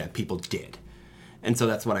was a thing that people did. And so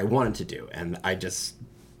that's what I wanted to do. And I just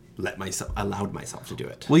allowed myself to do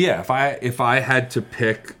it. Well, yeah, if I had to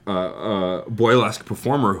pick a boylesque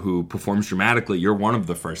performer who performs dramatically, you're one of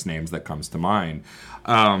the first names that comes to mind.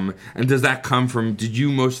 And does that come from, did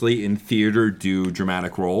you mostly in theater do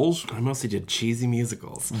dramatic roles? I mostly did cheesy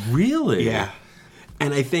musicals. Really? Yeah.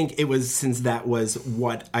 And I think it was, since that was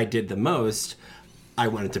what I did the most, I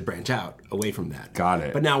wanted to branch out away from that. Got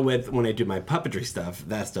it. But now when I do my puppetry stuff,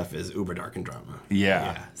 that stuff is uber dark and drama.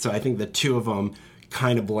 Yeah. So I think the two of them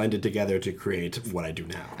kind of blended together to create what I do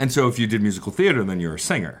now. And so if you did musical theater, then you're a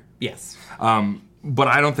singer. Yes. But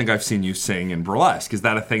I don't think I've seen you sing in burlesque. Is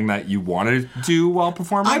that a thing that you want to do while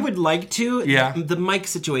performing? I would like to. Yeah. The mic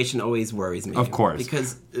situation always worries me. Of course.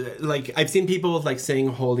 Because, like, I've seen people, like, sing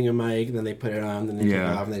holding a mic, then they put it on, then they take it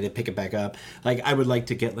off, and then they pick it back up. Like, I would like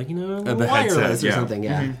to get, like, the wireless headset, or something,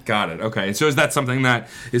 yeah. Mm-hmm. Got it. Okay. And so is that something that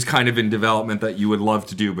is kind of in development that you would love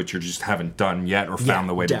to do, but you just haven't done yet or found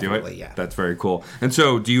the way to do it? Yeah. That's very cool. And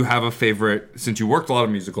so do you have a favorite, since you worked a lot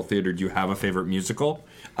of musical theater, do you have a favorite musical?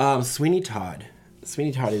 Sweeney Todd.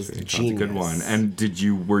 Sweeney Todd is genius. That's a good one. And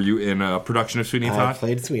were you in a production of Sweeney Todd? I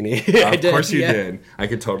played Sweeney. Of course you did. I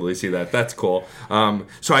could totally see that. That's cool.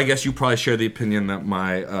 So I guess you probably share the opinion that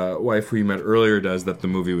my wife, who you met earlier, does, that the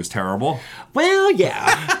movie was terrible. Well,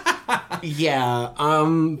 yeah. Yeah.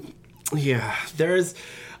 There's...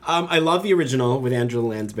 I love the original with Angela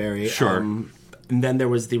Lansbury. Sure. And then there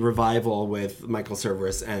was the revival with Michael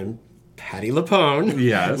Cerveris and Patti LuPone.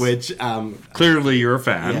 Yes. Which... Clearly you're a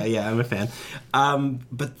fan. Yeah, I'm a fan.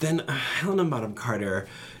 But then Helena Bonham Carter,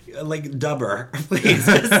 like, dub her, please.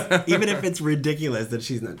 Even if it's ridiculous that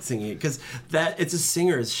she's not singing it. Because it's a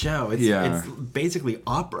singer's show. It's basically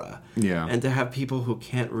opera. Yeah. And to have people who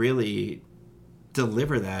can't really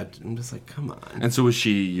deliver that, I'm just like, come on. And so was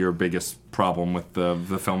she your biggest problem with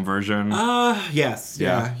the film version? Yes.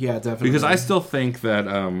 Yeah, definitely. Because I still think that,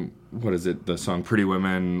 what is it, the song Pretty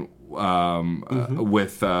Women,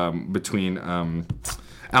 between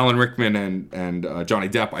Alan Rickman and Johnny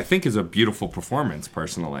Depp, I think is a beautiful performance,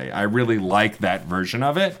 personally. I really like that version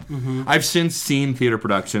of it. Mm-hmm. I've since seen theater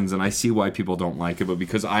productions, and I see why people don't like it, but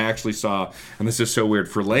because I actually saw, and this is so weird,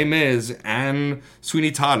 for Les Mis and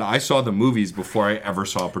Sweeney Todd, I saw the movies before I ever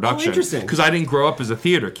saw a production. Oh, interesting. Because I didn't grow up as a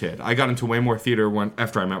theater kid. I got into way more theater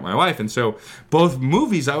after I met my wife, and so both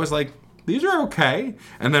movies, I was like, these are okay.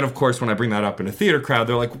 And then, of course, when I bring that up in a theater crowd,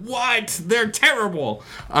 they're like, what? They're terrible.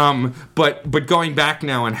 But going back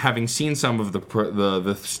now and having seen some of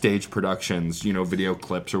the stage productions, video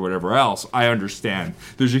clips or whatever else, I understand.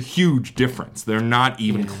 There's a huge difference. They're not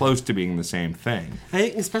even close to being the same thing. I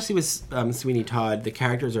think, especially with Sweeney Todd, the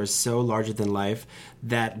characters are so larger than life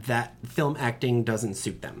that film acting doesn't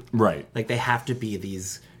suit them. Right. Like, they have to be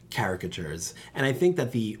these caricatures. And I think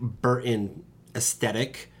that the Burton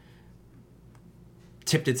aesthetic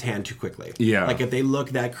tipped its hand too quickly. Yeah. Like, if they look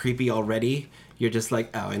that creepy already, you're just like,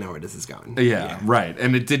 oh, I know where this is going. Yeah, right.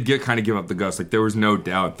 And it did kind of give up the ghost. Like, there was no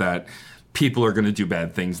doubt that people are going to do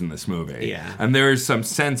bad things in this movie. Yeah. And there is some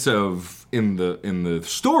sense of, in the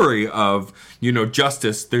story of,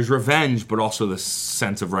 justice, there's revenge, but also the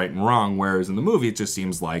sense of right and wrong, whereas in the movie it just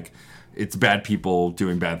seems like it's bad people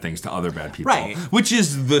doing bad things to other bad people. Right. Which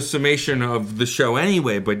is the summation of the show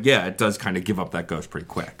anyway, but yeah, it does kind of give up that ghost pretty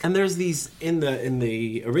quick. And there's these, in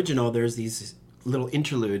the original, there's these little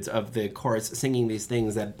interludes of the chorus singing these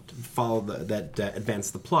things that follow that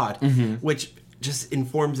advance the plot, which just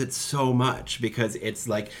informs it so much, because it's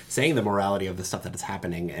like saying the morality of the stuff that is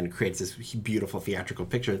happening and creates this beautiful theatrical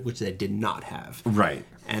picture, which they did not have. Right.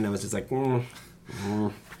 And I was just like,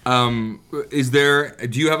 do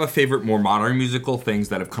you have a favorite more modern musical things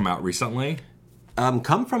that have come out recently?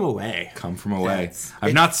 Come From Away. Come From Away.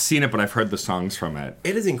 I've not seen it, but I've heard the songs from it.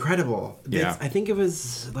 It is incredible. Yeah. I think it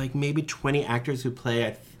was like maybe 20 actors who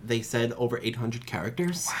play. They said over 800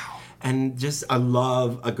 characters. Wow. And just, I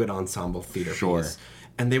love a good ensemble theater piece.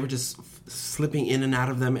 And they were just slipping in and out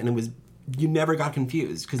of them, and it was, you never got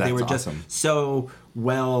confused because they were just so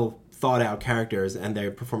well thought out characters, and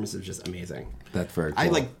their performance was just amazing. That's very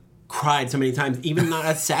cool. I cried so many times, even not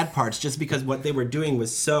at sad parts, just because what they were doing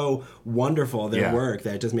was so wonderful, their work,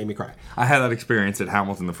 that it just made me cry. I had that experience at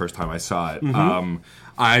Hamilton the first time I saw it.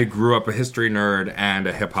 I grew up a history nerd and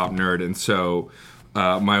a hip-hop nerd, and so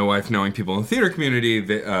my wife, knowing people in the theater community,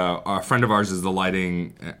 a friend of ours is the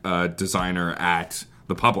lighting designer at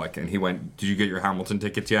the Public, and he went, "Did you get your Hamilton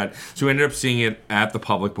tickets yet?" So we ended up seeing it at the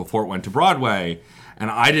Public before it went to Broadway. And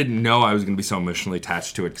I didn't know I was going to be so emotionally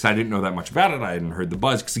attached to it because I didn't know that much about it. I hadn't heard the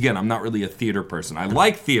buzz because, again, I'm not really a theater person. I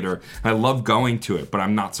like theater. And I love going to it, but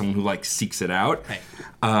I'm not someone who, seeks it out. Right.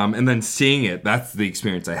 And then seeing it, that's the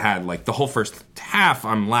experience I had. The whole first half,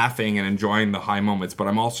 I'm laughing and enjoying the high moments, but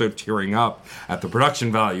I'm also tearing up at the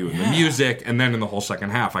production value and the music. And then in the whole second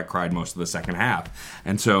half, I cried most of the second half.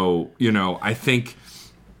 And so,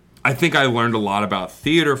 I think I learned a lot about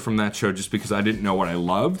theater from that show just because I didn't know what I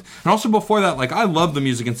loved. And also before that, I love the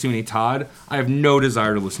music in Sweeney Todd. I have no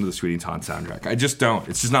desire to listen to the Sweeney Todd soundtrack. I just don't.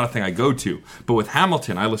 It's just not a thing I go to. But with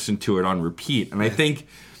Hamilton, I listen to it on repeat. And I think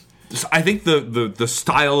the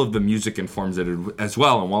style of the music informs it as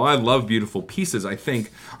well. And while I love beautiful pieces, I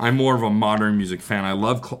think I'm more of a modern music fan. I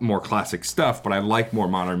love more classic stuff, but I like more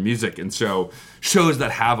modern music. And so shows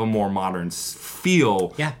that have a more modern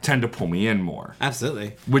feel tend to pull me in more.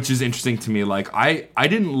 Absolutely. Which is interesting to me. I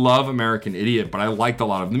didn't love American Idiot, but I liked a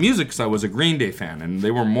lot of the music because I was a Green Day fan, and they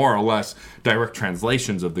were more or less direct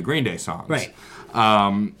translations of the Green Day songs. Right.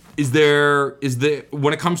 When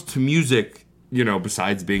it comes to music,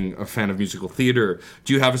 besides being a fan of musical theater,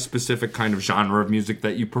 do you have a specific kind of genre of music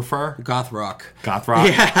that you prefer? Goth rock. Goth rock?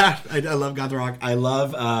 Yeah, I love goth rock. I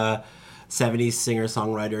love 70s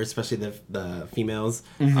singer-songwriters, especially the females.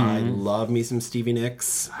 Mm-hmm. I love me some Stevie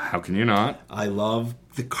Nicks. How can you not? I love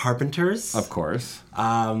the Carpenters. Of course.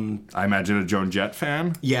 I imagine a Joan Jett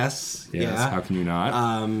fan? Yes. Yeah. How can you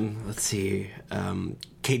not? Let's see.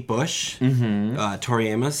 Kate Bush. Mm-hmm. Tori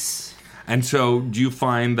Amos. And so, do you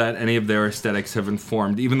find that any of their aesthetics have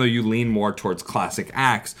informed, even though you lean more towards classic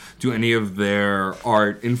acts, do any of their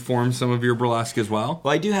art inform some of your burlesque as well?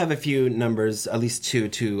 Well, I do have a few numbers, at least two,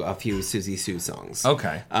 to a few Susie Sue songs.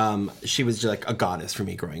 Okay. She was just a goddess for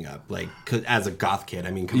me growing up. 'Cause as a goth kid,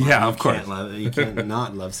 I mean, come on. Yeah, of course. You can't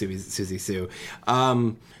not love Susie Sue.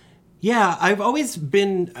 Yeah, I've always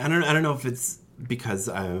been, I don't know if it's because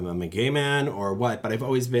I'm a gay man or what, but I've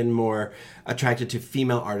always been more attracted to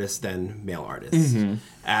female artists than male artists. Mm-hmm.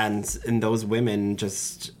 And those women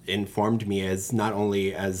just informed me as not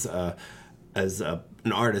only as an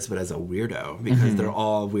artist, but as a weirdo, because they're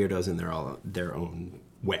all weirdos in their own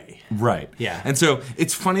way. Right. Yeah. And so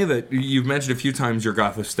it's funny that you've mentioned a few times your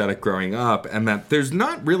goth aesthetic growing up, and that there's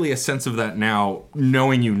not really a sense of that now,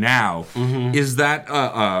 knowing you now. Mm-hmm. Is that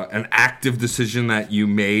an active decision that you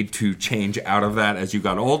made to change out of that as you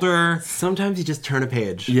got older? Sometimes you just turn a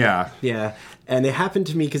page. Yeah. Yeah. And it happened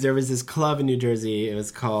to me because there was this club in New Jersey. It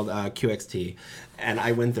was called QXT. And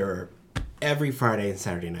I went there every Friday and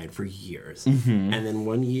Saturday night for years. Mm-hmm. And then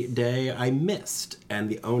one day I missed, and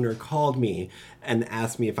the owner called me and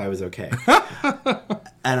asked me if I was okay.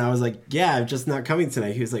 And I was like, yeah, I'm just not coming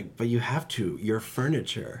tonight. He was like, but you have to. You're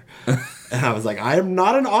furniture. And I was like, I am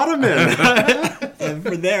not an ottoman. And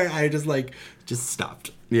from there, I just stopped.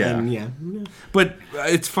 Yeah. And yeah. But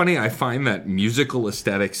it's funny, I find that musical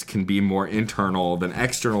aesthetics can be more internal than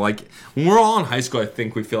external. Like, when we're all in high school, I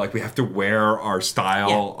think we feel like we have to wear our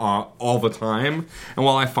style all the time. And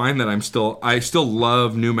while I find that I still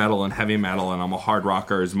love nu metal and heavy metal, and I'm a hard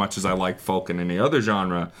rocker as much as I like folk and any other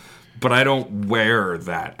genre, but I don't wear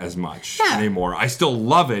that as much anymore. I still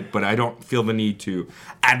love it, but I don't feel the need to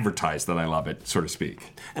advertise that I love it, so to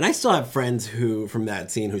speak. And I still have friends from that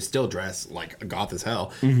scene who still dress like goth as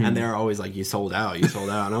hell. Mm-hmm. And they're always like, you sold out. And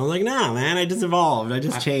I was like, no, man, I just evolved. I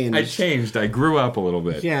just changed. I changed. I grew up a little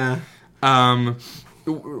bit. Yeah.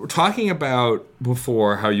 Talking about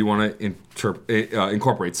before how you want to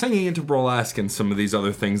incorporate singing into burlesque and some of these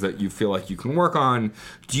other things that you feel like you can work on,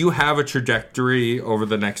 do you have a trajectory over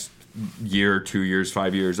the next year, 2 years,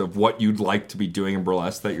 5 years of what you'd like to be doing in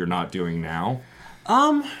burlesque that you're not doing now?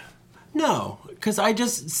 No, because I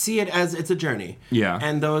just see it as it's a journey. Yeah.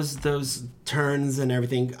 And those turns and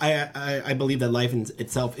everything, I believe that life in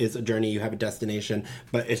itself is a journey. You have a destination,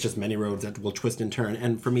 but it's just many roads that will twist and turn.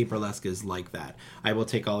 And for me, burlesque is like that. I will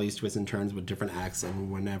take all these twists and turns with different acts,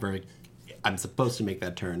 and whenever I'm supposed to make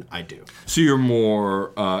that turn, I do. So you're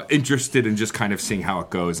more interested in just kind of seeing how it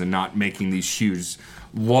goes and not making these huge,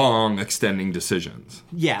 long, extending decisions.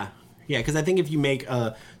 Yeah, because I think if you make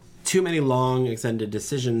too many long, extended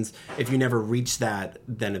decisions, if you never reach that,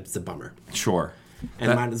 then it's a bummer. Sure.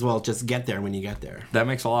 And might as well just get there when you get there. That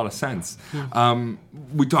makes a lot of sense.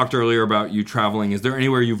 We talked earlier about you traveling. Is there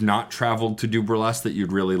anywhere you've not traveled to do burlesque that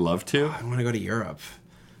you'd really love to? I want to go to Europe.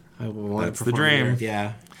 I want That's to the perform dream. in Europe,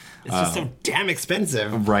 yeah. It's just so damn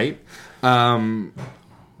expensive. Right. And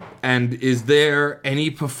is there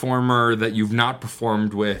any performer that you've not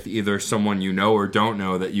performed with, either someone you know or don't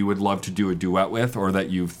know, that you would love to do a duet with, or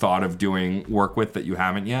that you've thought of doing work with that you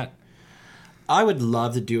haven't yet? I would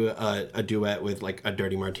love to do a duet with like a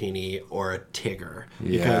Dirty Martini or a Tigger.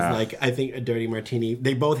 Because like I think a Dirty Martini,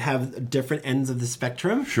 they both have different ends of the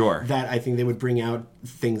spectrum. Sure. That I think they would bring out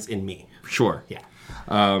things in me. Sure. Yeah.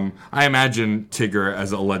 I imagine Tigger,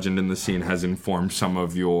 as a legend in the scene, has informed some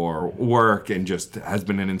of your work and just has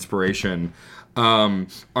been an inspiration.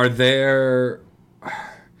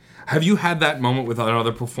 Have you had that moment with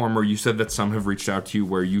another performer? You said that some have reached out to you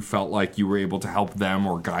where you felt like you were able to help them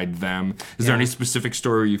or guide them. Is there any specific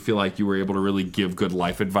story you feel like you were able to really give good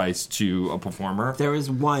life advice to a performer? There was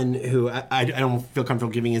one who I don't feel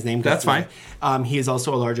comfortable giving his name. That's fine. He is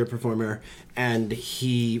also a larger performer, and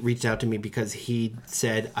he reached out to me because he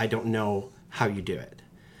said, I don't know how you do it.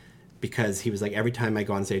 Because he was like, every time I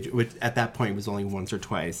go on stage, which at that point was only once or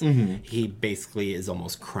twice, he basically is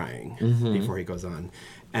almost crying before he goes on.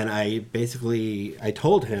 And I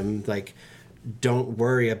told him, like, don't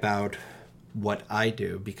worry about what I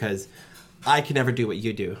do, because I can never do what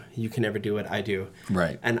you do. You can never do what I do.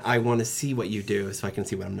 Right. And I want to see what you do so I can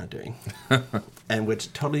see what I'm not doing. And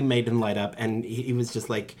which totally made him light up. And he was just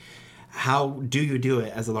like, how do you do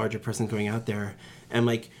it as a larger person going out there? And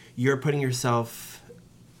like, you're putting yourself...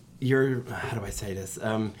 how do I say this?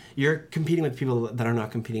 You're competing with people that are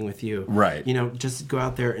not competing with you. Right. You know, just go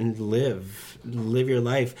out there and live your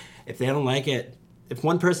life. If they don't like it, if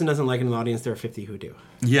one person doesn't like it in an audience, there are 50 who do.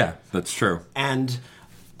 Yeah, that's true. And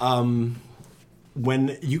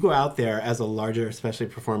when you go out there as a larger, especially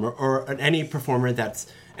performer, or any performer that's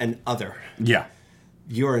an other, Yeah.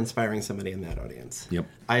 you're inspiring somebody in that audience. Yep.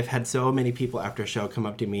 I've had so many people after a show come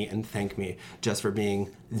up to me and thank me just for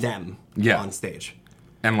being them on stage.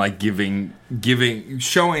 And like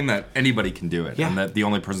showing that anybody can do it, and that the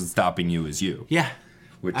only person stopping you is you. Yeah,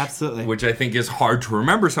 absolutely. Which I think is hard to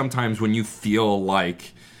remember sometimes when you feel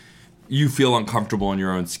like you feel uncomfortable in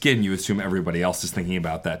your own skin. You assume everybody else is thinking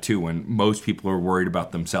about that too, when most people are worried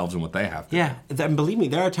about themselves and what they have to do. And believe me,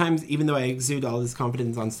 there are times, even though I exude all this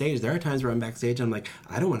confidence on stage, there are times where I'm backstage and I'm like,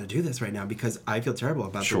 I don't want to do this right now because I feel terrible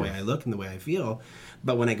about the way I look and the way I feel.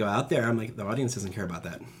 But when I go out there, I'm like, the audience doesn't care about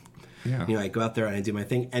that. Yeah. You know, I go out there and I do my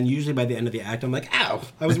thing, and usually by the end of the act, I'm like, "Ow!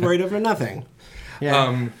 I was worried over nothing."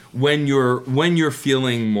 Yeah. When you're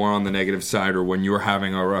feeling more on the negative side, or when you're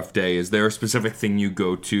having a rough day, is there a specific thing you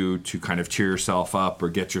go to kind of cheer yourself up or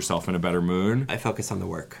get yourself in a better mood? I focus on the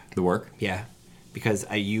work. The work? Yeah, because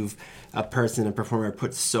a performer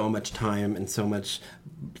puts so much time and so much,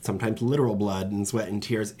 sometimes literal blood and sweat and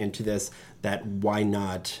tears into this, that why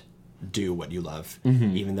not do what you love,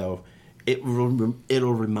 even though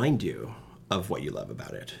it'll remind you of what you love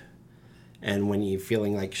about it. And when you're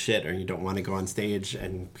feeling like shit or you don't want to go on stage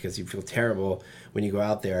and because you feel terrible, when you go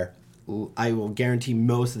out there, I will guarantee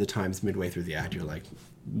most of the times midway through the act, you're like,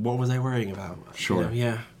 what was I worrying about? Sure. You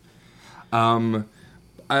know, yeah.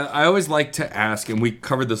 I always like to ask, and we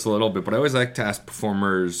covered this a little bit, but I always like to ask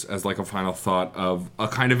performers as like a final thought of a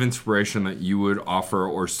kind of inspiration that you would offer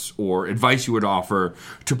or advice you would offer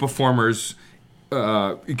to performers.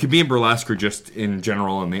 It could be in burlesque or just in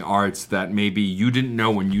general in the arts, that maybe you didn't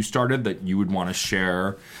know when you started that you would want to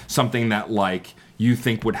share something that like you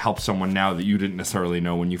think would help someone now that you didn't necessarily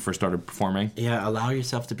know when you first started performing. Yeah, allow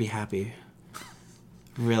yourself to be happy.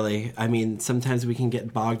 Really. I mean, sometimes we can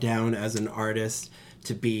get bogged down as an artist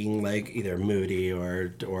to being like either moody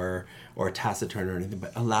or taciturn or anything,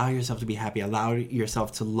 but allow yourself to be happy. Allow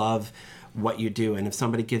yourself to love what you do, and if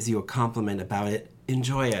somebody gives you a compliment about it,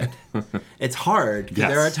 enjoy it. It's hard because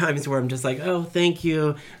there are times where I'm just like, oh, thank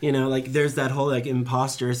you. You know, like there's that whole like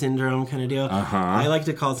imposter syndrome kind of deal. I like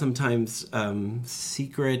to call sometimes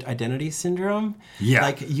secret identity syndrome. Yeah.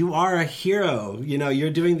 Like you are a hero. You know, you're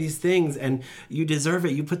doing these things and you deserve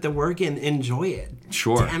it. You put the work in. Enjoy it.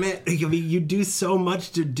 Sure. Damn it. I mean, you do so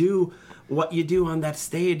much to do what you do on that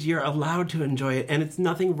stage. You're allowed to enjoy it, and it's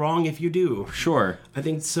nothing wrong if you do. Sure. I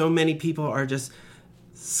think so many people are just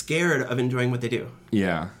scared of enjoying what they do.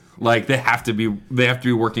 Yeah. Like they have to be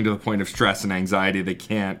working to the point of stress and anxiety. They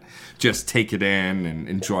can't just take it in and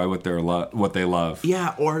enjoy what they love.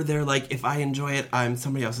 Yeah, or they're like, if I enjoy it,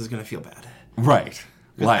 somebody else is going to feel bad. Right.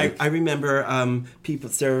 Like I remember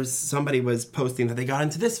somebody was posting that they got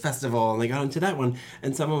into this festival and they got into that one,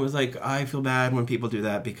 and someone was like, I feel bad when people do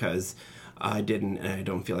that because I didn't and I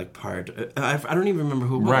don't feel like part. I don't even remember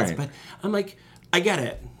who it was, right. But I'm like, I get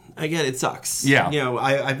it. It sucks. Yeah. You know,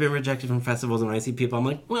 I've been rejected from festivals, and when I see people, I'm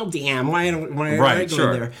like, well, damn, why am I right,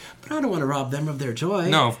 going there? But I don't want to rob them of their joy.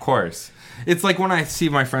 No, of course. It's like when I see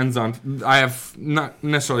my friends I have not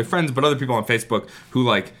necessarily friends, but other people on Facebook who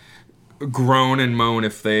like groan and moan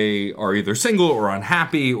if they are either single or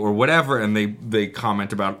unhappy or whatever, and they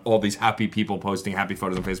comment about all these happy people posting happy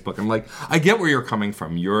photos on Facebook. I'm like, I get where you're coming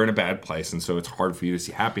from. You're in a bad place, and so it's hard for you to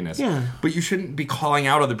see happiness. Yeah. But you shouldn't be calling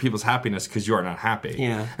out other people's happiness because you're not happy.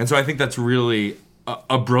 Yeah. And so I think that's really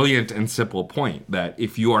a brilliant and simple point, that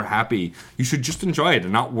if you are happy, you should just enjoy it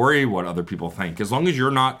and not worry what other people think. As long as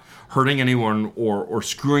you're not hurting anyone or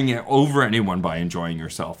screwing it over anyone by enjoying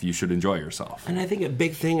yourself, you should enjoy yourself. And I think a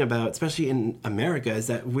big thing about, especially in America, is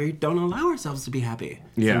that we don't allow ourselves to be happy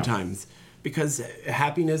sometimes. Because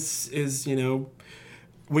happiness is,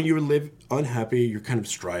 when you live unhappy, you're kind of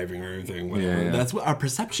striving or everything. Whatever. Yeah. That's what our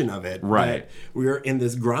perception of it. Right. We're in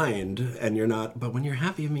this grind, and you're not. But when you're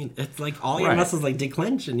happy, I mean, it's like all your muscles like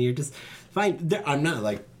declench, and you're just fine. I'm not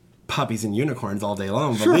like puppies and unicorns all day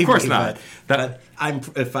long. Sure, of course not. But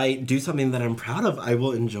if I do something that I'm proud of, I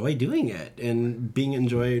will enjoy doing it and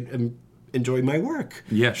enjoy my work.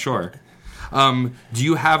 Yeah, sure. Do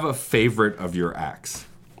you have a favorite of your acts?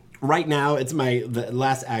 Right now, it's the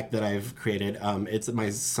last act that I've created. It's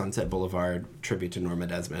my Sunset Boulevard tribute to Norma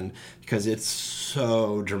Desmond, because it's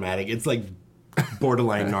so dramatic. It's like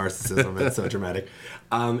borderline narcissism. It's so dramatic.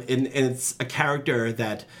 And it's a character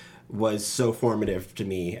that was so formative to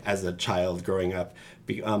me as a child growing up.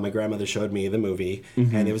 My grandmother showed me the movie,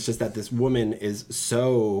 and it was just that this woman is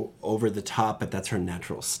so over the top, but that's her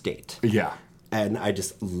natural state. Yeah. And I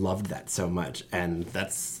just loved that so much, and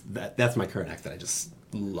that's my current act that I just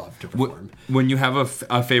love to perform. When you have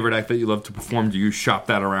a favorite act that you love to perform, do you shop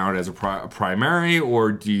that around as a primary,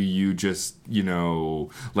 or do you just,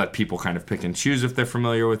 let people kind of pick and choose if they're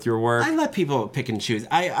familiar with your work? I let people pick and choose.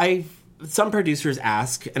 Some producers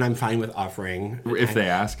ask, and I'm fine with offering. If they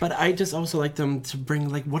ask. But I just also like them to bring,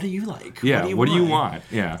 like, what do you like? Yeah, what do you want?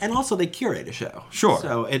 Yeah. And also, they curate a show. Sure.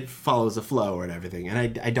 So it follows a flow and everything.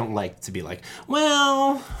 And I don't like to be like,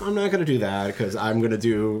 well, I'm not going to do that because I'm going to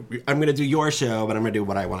do your show, but I'm going to do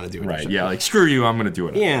what I want to do. Right, yeah, like, screw you, I'm going to do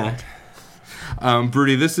it. Yeah.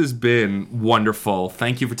 Broody, this has been wonderful.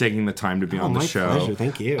 Thank you for taking the time to be on the show. My pleasure.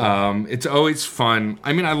 Thank you. It's always fun.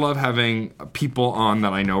 I mean, I love having people on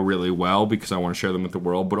that I know really well because I want to share them with the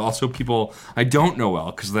world, but also people I don't know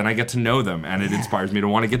well because then I get to know them and it inspires me to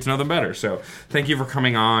want to get to know them better. So thank you for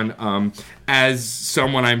coming on. As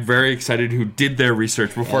someone I'm very excited who did their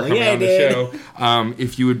research before coming on the show,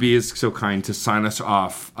 if you would be so kind to sign us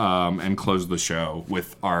off and close the show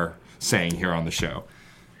with our saying here on the show.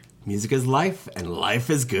 Music is life, and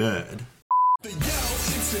life is good.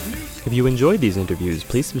 If you enjoyed these interviews,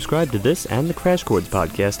 please subscribe to this and the Crash Chords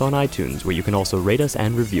podcast on iTunes, where you can also rate us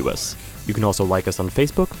and review us. You can also like us on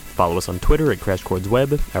Facebook, follow us on Twitter at Crash Chords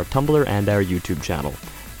Web, our Tumblr, and our YouTube channel.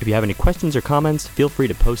 If you have any questions or comments, feel free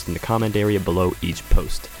to post in the comment area below each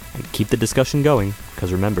post. And keep the discussion going,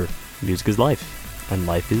 because remember, music is life, and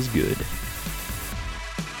life is good.